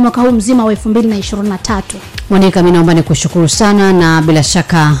 hadi mwaka huu mzima wa 2023. Monica, mimi naomba nikushukuru sana, na bila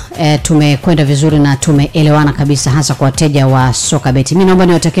shaka tumekwenda vizuri na tumeelewana kabisa, hasa kwa wateja wa Sokabet. Mimi naomba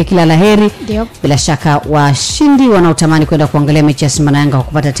niwatakie kila laheri. Bila shaka washindi wanaotamani kwenda kuangalia mechi ya Simba na Yanga kwa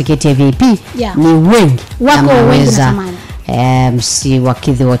kupata tiketi ya VIP ni wengi, wako wengi natamani. Si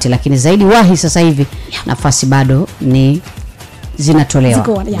wakidhi wote, lakini zaidi wahi sasa hivi nafasi bado ni zinatolewa.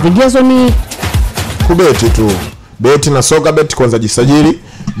 Vigezo ni kubeti tu. Beti na Sokabet, kwanza jisajili.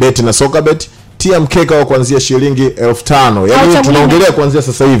 Beti na Sokabet, tia mkeka wa kuanzia shilingi 1500. Yaani tunaongelea kuanzia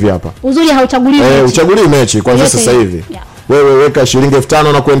sasa hivi hapa. Uzuri hauchagulii mechi. Uchagulii mechi kuanzia sasa hivi. Wewe weka shilingi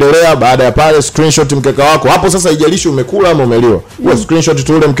 1500 na kuendelea. Baada ya pale screenshot mkeka wako. Hapo sasa haijalishi umekula ama umeliwa. Wewe screenshot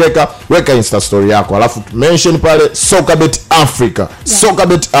tu ule mkeka, weka Insta story yako. Alafu mention pale Sokabet Africa.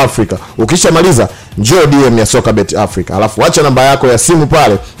 Sokabet Africa. Ukishamaliza njoo DM ya Sokabet Africa. Alafu acha namba yako ya simu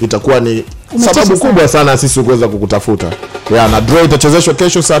pale, itakuwa ni sababu kubwa sana sisi kuweza kukutafuta. Na draw itachezeshwa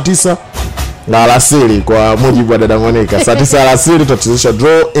kesho saa 9 na alasiri kwa mujibu wa dada Monica. Saa 9 alasiri tutachezesha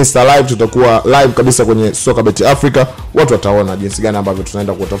draw Insta live, tutakuwa live kabisa kwenye Sokabet Africa. Watu wataona jinsi gani ambavyo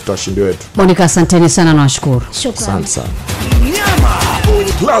tunaenda kutafuta washindi wetu. Monica, asanteni sana na washukuru. Shukrani sana.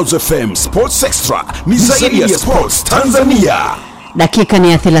 Clouds FM Sports Extra ni zaidi ya sports Tanzania. Dakika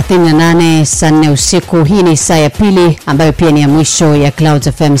ni ya 38 saa 4 usiku. Hii ni saa ya pili ambayo pia ni ya mwisho ya Clouds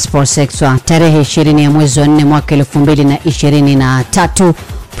FM Sports Extra, tarehe 20 ya mwezi wa 4 mwaka 2023.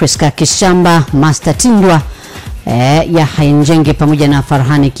 Priska Kishamba, Master Tindwa, ya Hainjenge pamoja na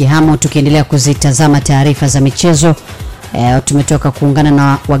Farhani Kihamo, tukiendelea kuzitazama taarifa za michezo. Tumetoka kuungana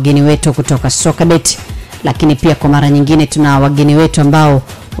na wageni wetu kutoka Sokabet, lakini pia kwa mara nyingine tuna wageni wetu ambao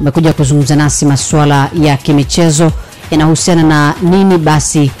wamekuja kuzungumza nasi masuala ya kimichezo yanahusiana na nini.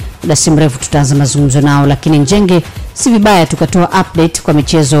 Basi muda si mrefu tutaanza mazungumzo nao, lakini Njenge, si vibaya tukatoa update kwa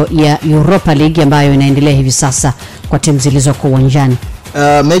michezo ya Europa League ambayo inaendelea hivi sasa kwa timu zilizoko uwanjani.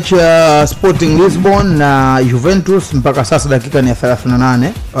 Mechi ya Sporting Lisbon na Juventus mpaka sasa dakika ni ya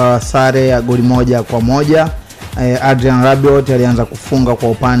 38, sare ya goli 1-1. Adrian Rabiot alianza kufunga kwa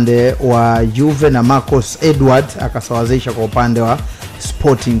upande wa Juve na Marcus Edward akasawazisha kwa upande wa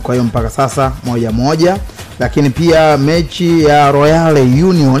Sporting. Kwa hiyo mpaka sasa 1-1. Lakini pia mechi ya Royal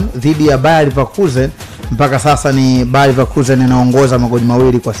Union dhidi ya Bayer Leverkusen, mpaka sasa ni Bayer Leverkusen inaongoza magoli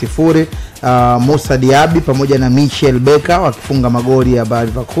 2-0. Musa Diaby pamoja na Michel Becker wakifunga magoli ya Bayer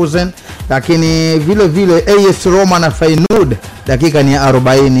Leverkusen. Lakini vile vile AS Roma na Feyenoord dakika ni ya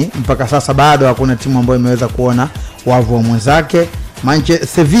 40, mpaka sasa bado hakuna timu ambayo imeweza kuona wavu wa mwenzake.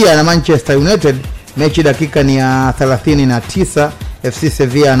 Sevilla na Manchester United, mechi dakika ni ya 39. FC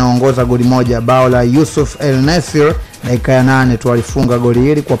Sevilla anaongoza goli 1, bao la Yusuf El Nasir dakika ya 8 tu alifunga goli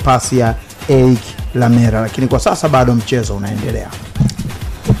hili kwa pasi ya Eric Lamela. Lakini kwa sasa bado mchezo unaendelea.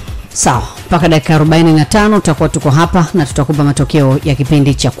 Sawa, mpaka dakika 45 tutakuwa tuko hapa na tutakupa matokeo ya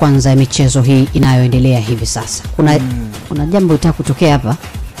kipindi cha kwanza ya michezo hii inayoendelea hivi sasa. Kuna jambo litaka kutokea hapa.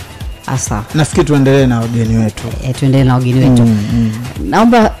 Asa. Nafikiri tuendelee na wageni wetu. Tuendelee na wageni wetu.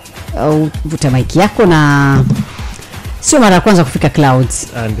 Naomba uvute mic yako na sio mara ya kwanza kufika Clouds.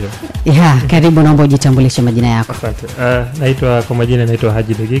 Ndio. Karibu, naomba ujitambulishe majina yako. Asante. Naitwa kwa majina naitwa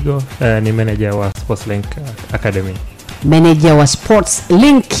Haji Degigo, ni manager wa Sports Link Academy. Manager wa Sports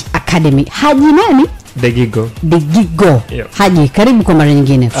Link Academy. Haji nani? Degigo. Yep. Haji, karibu kwa mara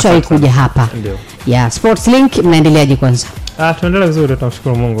nyingine. Tushawahi kuja hapa. Ndio. Sports Link mnaendeleaje kwanza? Tunaendelea vizuri,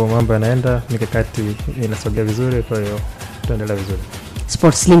 tunamshukuru Mungu, mambo yanaenda, mikakati inasogea vizuri, kwa hiyo tunaendelea vizuri.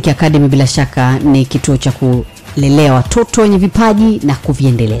 Sports Link Academy bila shaka ni kituo cha kulelea watoto wenye vipaji na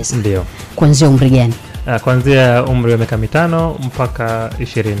kuviendeleza. Ndio. Kuanzia umri gani? Kuanzia umri wa miaka 5 mpaka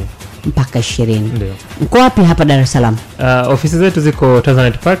 20. Mpaka 20. Ndio. Mko wapi hapa Dar es Salaam? Ofisi zetu ziko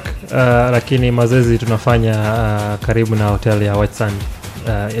Tanzania Park, lakini mazoezi tunafanya karibu na hotel ya White Sand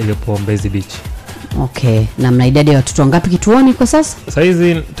iliyopo Mbezi Beach. Okay. Na mna idadi ya watoto wangapi kituoni kwa sasa? Sasa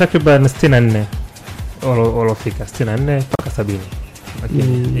hizi takriban 64 walofika 64 mpaka 70.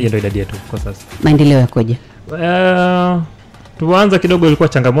 Lakini hiyo ndio idadi yetu kwa sasa. Maendeleo yakoje? Tuanza kidogo ilikuwa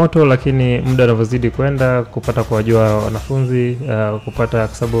changamoto, lakini muda unavyozidi kwenda kupata kuwajua wanafunzi, kupata,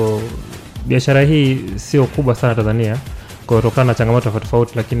 kwa sababu biashara hii sio kubwa sana Tanzania, kwa kutokana na changamoto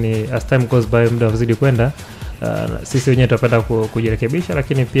tofauti, lakini as time goes by, muda unavyozidi kwenda, sisi wenyewe tutapenda kujirekebisha,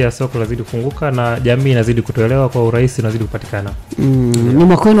 lakini pia soko lazidi kufunguka na jamii inazidi kutuelewa, kwa urahisi unazidi kupatikana. Ni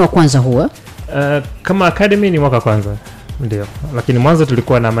mwaka wenu wa kwanza huo? Kama academy ni mwaka kwanza. Ndio. Lakini mwanzo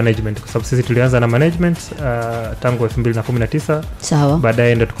tulikuwa na management, kwa sababu sisi tulianza na management tangu 2019. Sawa.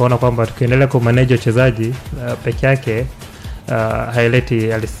 Baadaye ndio tukaona kwamba tukiendelea ku manage wachezaji peke yake haileti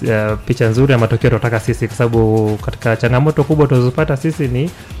picha nzuri ya matokeo tunataka sisi, kwa sababu katika changamoto kubwa tunazopata sisi ni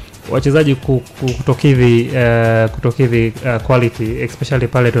wachezaji kutokidhi quality, especially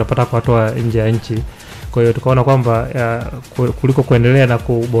pale tunapata kuwatoa nje ya nchi. Kwa hiyo tukaona kwamba kuliko kuendelea na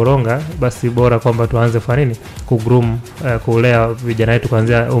kuboronga, basi bora kwamba tuanze kufanya nini, kugroom, kulea vijana wetu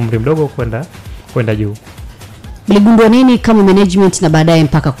kuanzia umri mdogo kwenda juu. Mligundua nini kama management na baadaye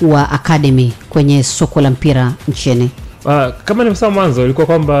mpaka kuwa academy kwenye soko la mpira nchini? Kama nilivyosema mwanzo, ilikuwa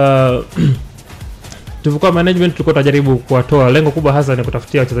kwamba tulikuwa management tulikuwa tunajaribu kuwatoa, lengo kubwa hasa ni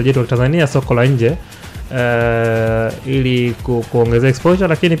kutafutia wachezaji wetu wa Tanzania soko la nje, ili kuongeza exposure,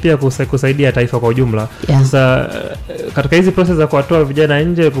 lakini pia kusaidia taifa kwa ujumla. Sasa katika hizi process za kuwatoa vijana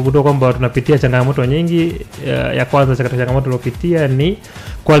nje, kugundua kwamba tunapitia changamoto nyingi. Ya kwanza katika changamoto tulopitia ni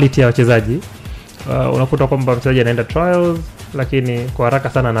quality ya wachezaji. Unakuta kwamba mchezaji anaenda trials, lakini kwa haraka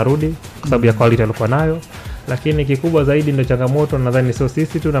sana anarudi kwa sababu ya quality alikuwa nayo. Lakini kikubwa zaidi ndio changamoto, nadhani sio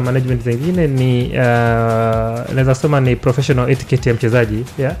sisi tu na management zingine, ni naweza sema ni professional etiquette ya mchezaji,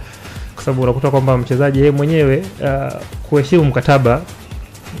 kwa sababu unakuta kwamba mchezaji yeye mwenyewe kuheshimu mkataba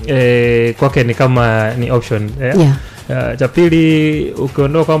kwake ni kama ni option. Cha pili,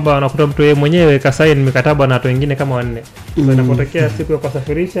 ukiondoa kwamba unakuta mtu yeye mwenyewe kasaini mikataba na watu wengine kama 4. So inapotokea siku ya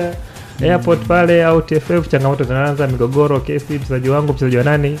kusafirisha airport pale au TFF, changamoto zinaanza, migogoro, kesi, mchezaji wangu, mchezaji wa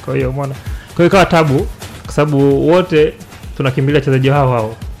nani. Kwa hiyo umeona, kwa hiyo ikawa tabu, kwa sababu wote tunakimbilia wachezaji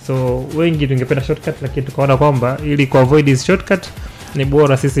hao. So wengi tungependa shortcut, lakini tukaona kwamba ili ku avoid this shortcut ni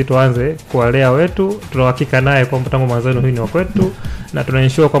bora sisi tuanze kuwalea wetu, tunahakika naye kwamba tangu mwanzo huyu ni wa kwetu, na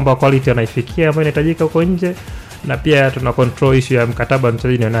tunaensure kwamba quality anaifikia ambayo inahitajika huko nje, na pia tuna control issue ya mkataba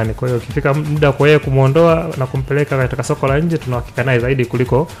mchezaji ni nani. Kwa hiyo ukifika muda kwa yeye kumuondoa na kumpeleka katika soko la nje, tunahakika naye zaidi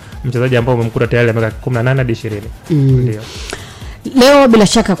kuliko mchezaji ambaye umemkuta tayari ameka 18 hadi 20. Ndio. Leo bila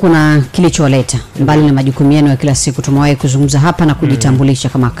shaka kuna kilichowaleta mbali na majukumu yenu ya kila siku. Tumewahi kuzungumza hapa na kujitambulisha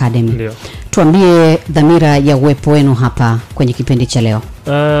kama academy. Ndio. Tuambie dhamira ya uwepo wenu hapa kwenye kipindi cha leo.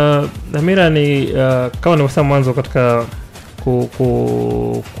 Dhamira ni kama nimesema mwanzo, katika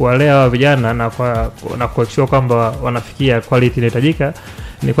kuwalea vijana na kuhakikisha kwamba wanafikia quality inayohitajika,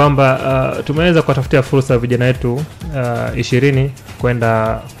 ni kwamba tumeweza kuwatafutia fursa vijana wetu 20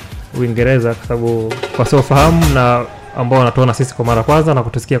 kwenda Uingereza, kwa sababu kwa sababu fahamu na ambao wanatuona sisi kwa mara kwanza na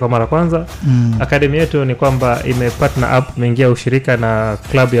kutusikia kwa mara kwanza. Academy yetu ni kwamba imepartner up, imeingia ushirika na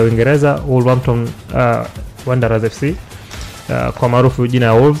club ya Uingereza, Wolverhampton Wanderers FC, kwa maarufu jina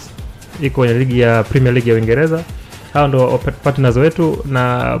ya Wolves, iko kwenye ligi ya Premier League ya Uingereza. Hao ndio partners wetu,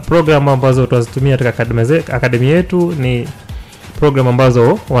 na program ambazo tunazitumia katika academy yetu ni program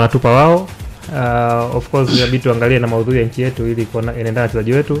ambazo wanatupa wao. Of course inabidi tuangalie na maudhui ya nchi yetu ili inaendana na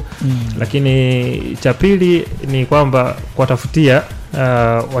wachezaji wetu. Lakini cha pili ni kwamba kuwatafutia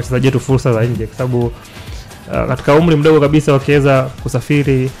wachezaji wetu fursa za nje, kwa sababu katika umri mdogo kabisa wakiweza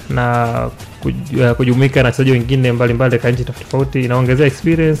kusafiri na kujumuika na wachezaji wengine mbalimbali katika nchi tofauti, inaongezea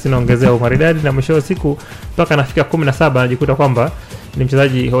experience, inaongezea umaridadi, na mwisho wa siku mpaka anafika 17 anajikuta kwamba ni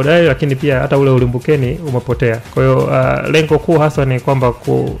mchezaji hodari, lakini pia hata ule ulimbukeni umepotea. Kwa hiyo lengo kuu hasa ni kwamba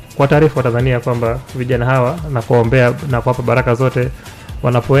kwa taarifa wa Tanzania kwamba vijana hawa na kuombea na kuwapa baraka zote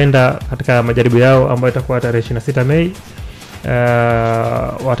wanapoenda katika majaribu yao ambayo itakuwa tarehe 26 Mei.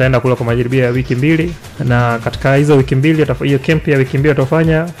 Wataenda kula kwa majaribio ya wiki 2, na katika hizo wiki 2 hiyo camp ya wiki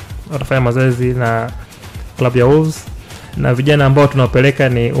 2 watafanya mazoezi na club ya Wolves, na vijana ambao tunawapeleka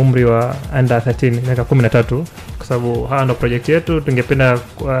ni umri wa under 13 miaka 13, kwa sababu hawa ndo project yetu. Tungependa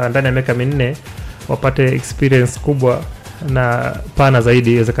ndani ya miaka 4 wapate experience kubwa na pana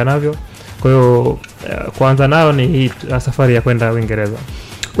zaidi iwezekanavyo. Kwa hiyo kuanza nao ni hii safari ya kwenda Uingereza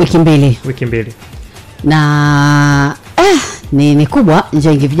wiki 2 na ni kubwa.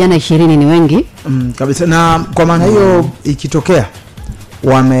 Njengi vijana 20 ni wengi kabisa, na kwa maana hiyo ikitokea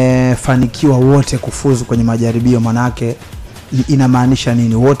wamefanikiwa wote kufuzu kwenye majaribio, manake inamaanisha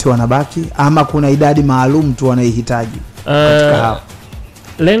nini? Wote wanabaki ama kuna idadi maalum tu wanaihitaji katika hao?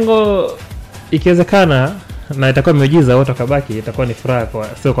 Lengo ikiwezekana na itakuwa miujiza wote wakabaki, itakuwa ni furaha kwa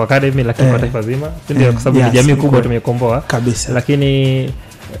sio kwa academy lakini kwa taifa zima, ndio, kwa sababu ni jamii kubwa tumekomboa kabisa. Lakini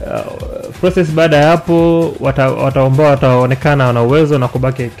process baada ya hapo wataonekana wana uwezo na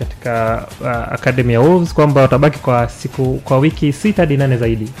kubaki katika academy ya Wolves, kwamba watabaki kwa wiki 6 hadi 8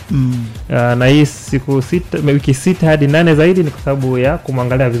 zaidi. Na hii wiki 6 hadi 8 zaidi ni kwa sababu ya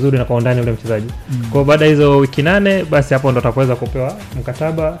kumwangalia vizuri na kwa undani ule mchezaji. Kwa baada hizo wiki 8 basi hapo ndo ataweza kupewa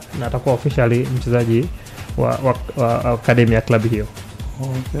mkataba na atakuwa officially mchezaji wa academy ya klabu hiyo.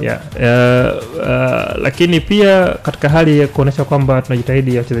 Okay. Lakini pia katika hali ya kuonesha kwamba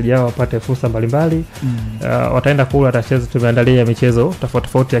tunajitahidi wachezaji hao wapate fursa mbalimbali, wataenda kula, watacheza, tumeandalia michezo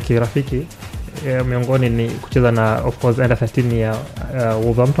tofauti ya kirafiki. Miongoni ni kucheza na of course under 13 ya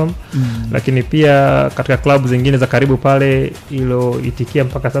Wolverhampton, lakini pia katika klabu zingine za karibu pale ilo itikia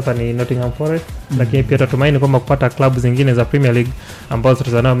mpaka sasa ni Nottingham Forest, lakini pia tutatumaini kwamba kupata klabu zingine za Premier League ambazo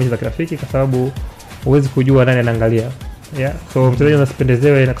tutazana nao mechi za kirafiki, kwa sababu huwezi kujua nani anaangalia. So mchezaji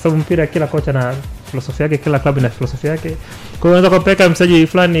anasipendezewe, na kwa sababu mpira kila kocha na filosofia yake, kila klabu ina filosofia yake. Kwa hiyo unaweza kupeka mchezaji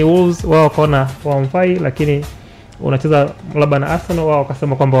fulani Wolves wao kaona wamfai, lakini unacheza labda na Arsenal wao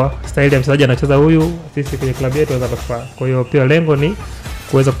wakasema kwamba style ya mchezaji anacheza huyu, sisi kwenye klabu yetu tunaweza kufaa. Kwa hiyo pia lengo ni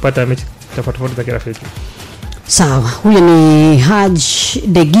kuweza kupata mechi tofauti za kirafiki. Sawa, huyo ni Haj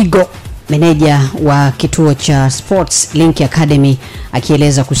De Gigo, meneja wa kituo cha Sports Link Academy,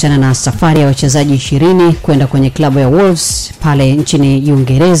 akieleza kuhusiana na safari ya wachezaji 20 kwenda kwenye klabu ya Wolves pale nchini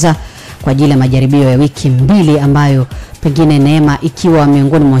Uingereza kwa ajili ya majaribio ya wiki 2, ambayo pengine neema ikiwa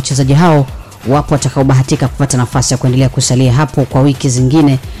miongoni mwa wachezaji hao wapo watakaobahatika kupata nafasi ya kuendelea kusalia hapo kwa wiki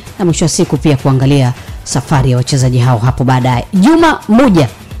zingine, na mwisho wa siku pia kuangalia safari ya wachezaji hao hapo baadaye. Juma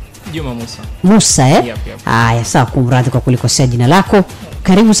Musa Yep. Haya, sawa, kumradhi kwa kulikosea jina lako.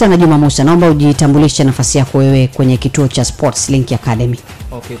 Karibu sana Juma Musa, naomba ujitambulishe nafasi yako wewe kwenye kituo cha Sports Link Academy.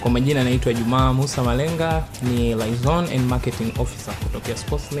 Okay, kwa majina naitwa Juma Musa Malenga, ni Liaison and Marketing Officer kutoka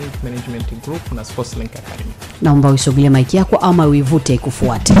Sports Link Management Group na Sports Link Academy. Naomba uisogelee mic yako ama uivute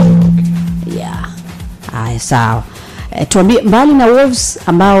ikufuate. Haya, sawa. Tuambie, mbali na Wolves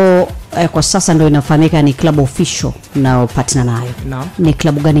ambao kwa sasa ndio inafahamika ni club official na partner nayo, ni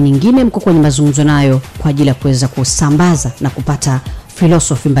klabu gani nyingine mko kwenye mazungumzo nayo kwa ajili ya kuweza kusambaza na kupata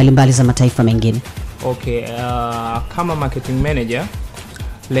philosophy mbalimbali za mataifa mengine? Okay, kama marketing manager,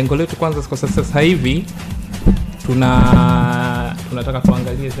 lengo letu kwanza kwa sasa hivi tunataka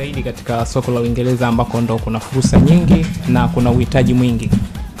kuangalia zaidi katika soko la Uingereza ambako ndo kuna fursa nyingi na kuna uhitaji mwingi.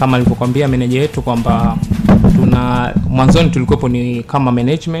 Kama nilivyokuambia manager yetu kwamba mwanzoni tulikuwepo ni kama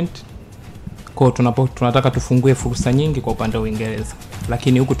management, kwa tunataka tufungue fursa nyingi kwa upande wa Uingereza,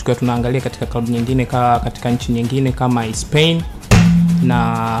 lakini huku tukiwa tunaangalia katika klabu nyingine katika nchi nyingine kama Spain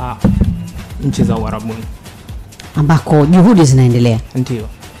na nchi za Uarabuni ambako juhudi zinaendelea. Ndio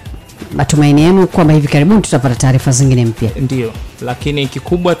matumaini yenu kwamba hivi karibuni tutapata taarifa zingine mpya? Ndio, lakini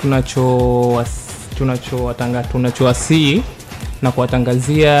kikubwa tunachowasii na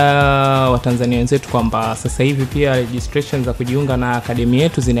kuwatangazia Watanzania wenzetu kwamba sasa hivi pia registration za kujiunga na akademi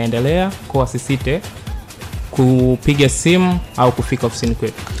yetu zinaendelea, kwa wasisite kupiga simu au kufika ofisini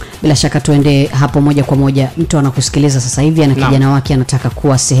kwetu. Bila shaka tuende hapo moja kwa moja. Mtu anakusikiliza sasa hivi ana kijana wake anataka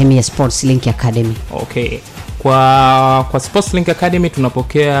kuwa sehemu ya Sports Link Academy. Okay. Kwa Sports Link Academy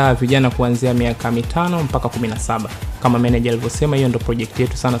tunapokea vijana kuanzia miaka 5 mpaka 17. Kama manager alivyosema, hiyo ndio project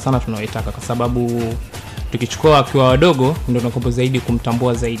yetu sana tunayoitaka, kwa sababu tukichukua akiwa wadogo ndio tunakopo zaidi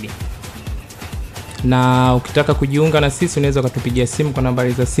kumtambua zaidi. Na ukitaka kujiunga na sisi unaweza kutupigia simu kwa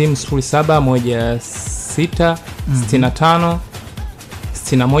nambari za simu 0716 65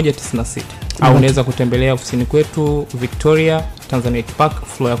 6196 au unaweza kutembelea ofisini kwetu Victoria Tanzania Park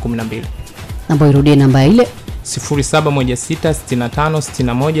floor ya 12. Namba irudie namba ile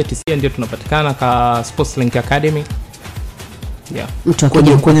 0716656190 ndio tunapatikana ka Sports Link Academy. Yeah.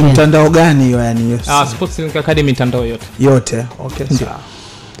 Kwenye mtandao gani hiyo yani? Sports Link Academy mtandao yote. Yote. Okay. Sawa.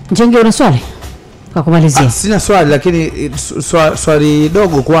 Njenge, una swali? Kwa kumalizia. Sina swali, lakini swali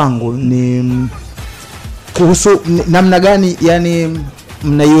dogo kwangu ni kuhusu namna gani yani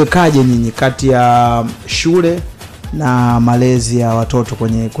mnaiwekaje nyinyi kati ya shule na malezi ya watoto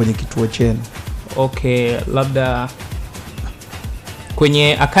kwenye kituo chenu? Okay, labda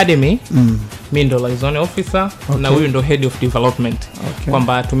kwenye academy mimi ndo liaison officer, na huyu ndo head of development.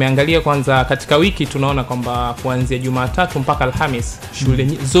 Kwamba tumeangalia kwanza katika wiki tunaona kwamba kuanzia Jumatatu mpaka Alhamis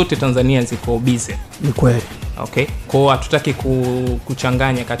shule zote Tanzania ziko busy. Ni kweli. Okay. Kwa hatutaki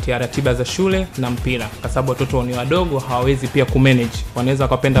kuchanganya kati ya ratiba za shule na mpira, kwa sababu watoto ni wadogo, hawawezi pia kumanage. Wanaweza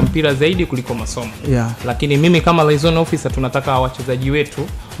kupenda mpira zaidi kuliko masomo. Yeah. Lakini mimi kama liaison officer tunataka wachezaji wetu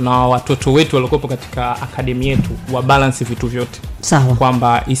na watoto wetu waliokuwa katika academy yetu wa balance vitu vyote. Sawa.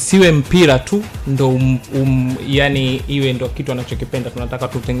 Kwamba isiwe mpira tu ndo yani iwe ndo kitu anachokipenda. Tunataka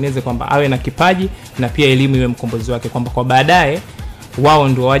tutengeneze kwamba awe na kipaji na pia elimu iwe mkombozi wake, kwamba kwa baadaye wao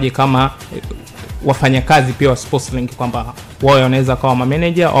ndio waje kama wafanyakazi pia wa Sports Link, kwamba wao wanaweza kuwa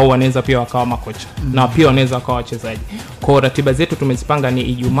manager au wanaweza pia wakawa makocha na pia wanaweza kuwa wachezaji. Kwa ratiba zetu tumezipanga ni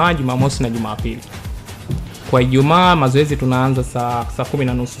Ijumaa, Jumamosi na Jumapili. Kwa Ijumaa mazoezi tunaanza saa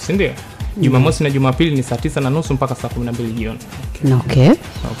 10:30, si ndio? Jumamosi na Jumapili ni saa 9:30 mpaka saa 12 jioni. Okay.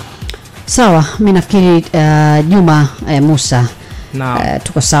 Sawa, mimi nafikiri Juma Musa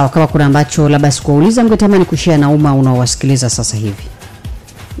tuko sawa. Kama kuna ambacho labda sikuuliza mngetamani kushare na umma unaowasikiliza sasa hivi.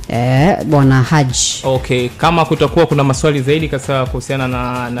 Bwana Haji. Okay, kama kutakuwa kuna maswali zaidi kasa kuhusiana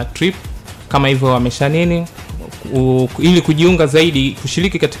na trip kama hivyo wamesha nini ili kujiunga zaidi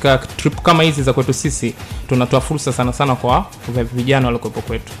kushiriki katika trip kama hizi za kwetu sisi, tunatoa fursa sana kwa vijana waliokuwepo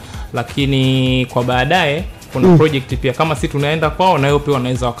kwetu. Lakini kwa baadaye kuna project pia kama sisi tunaenda kwao na wao pia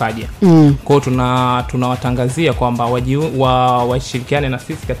wanaweza wakaja. Kwa hiyo tunawatangazia kwamba washirikiane na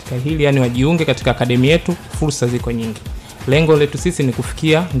sisi katika hili, yani wajiunge katika akademi yetu, fursa ziko nyingi. Lengo letu sisi ni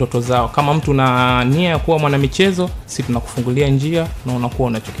kufikia ndoto zao. Kama mtu na nia ya kuwa mwanamichezo, sisi tunakufungulia njia na unakuwa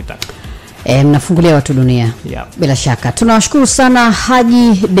unachokitaka. Mnafungulia watu dunia. Yeah. Bila shaka. Tunawashukuru sana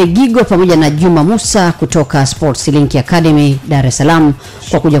Haji Degigo pamoja na Juma Musa kutoka Sports Link Academy Dar es Salaam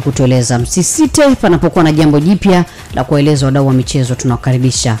kwa kuja kutueleza. Msisite panapokuwa na jambo jipya la kueleza wadau wa michezo,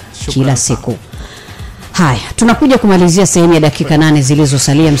 tunawakaribisha kila siku. Haya, tunakuja kumalizia sehemu ya dakika 8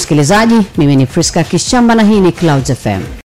 zilizosalia msikilizaji. Mimi ni Priska Kishamba na hii ni Clouds FM.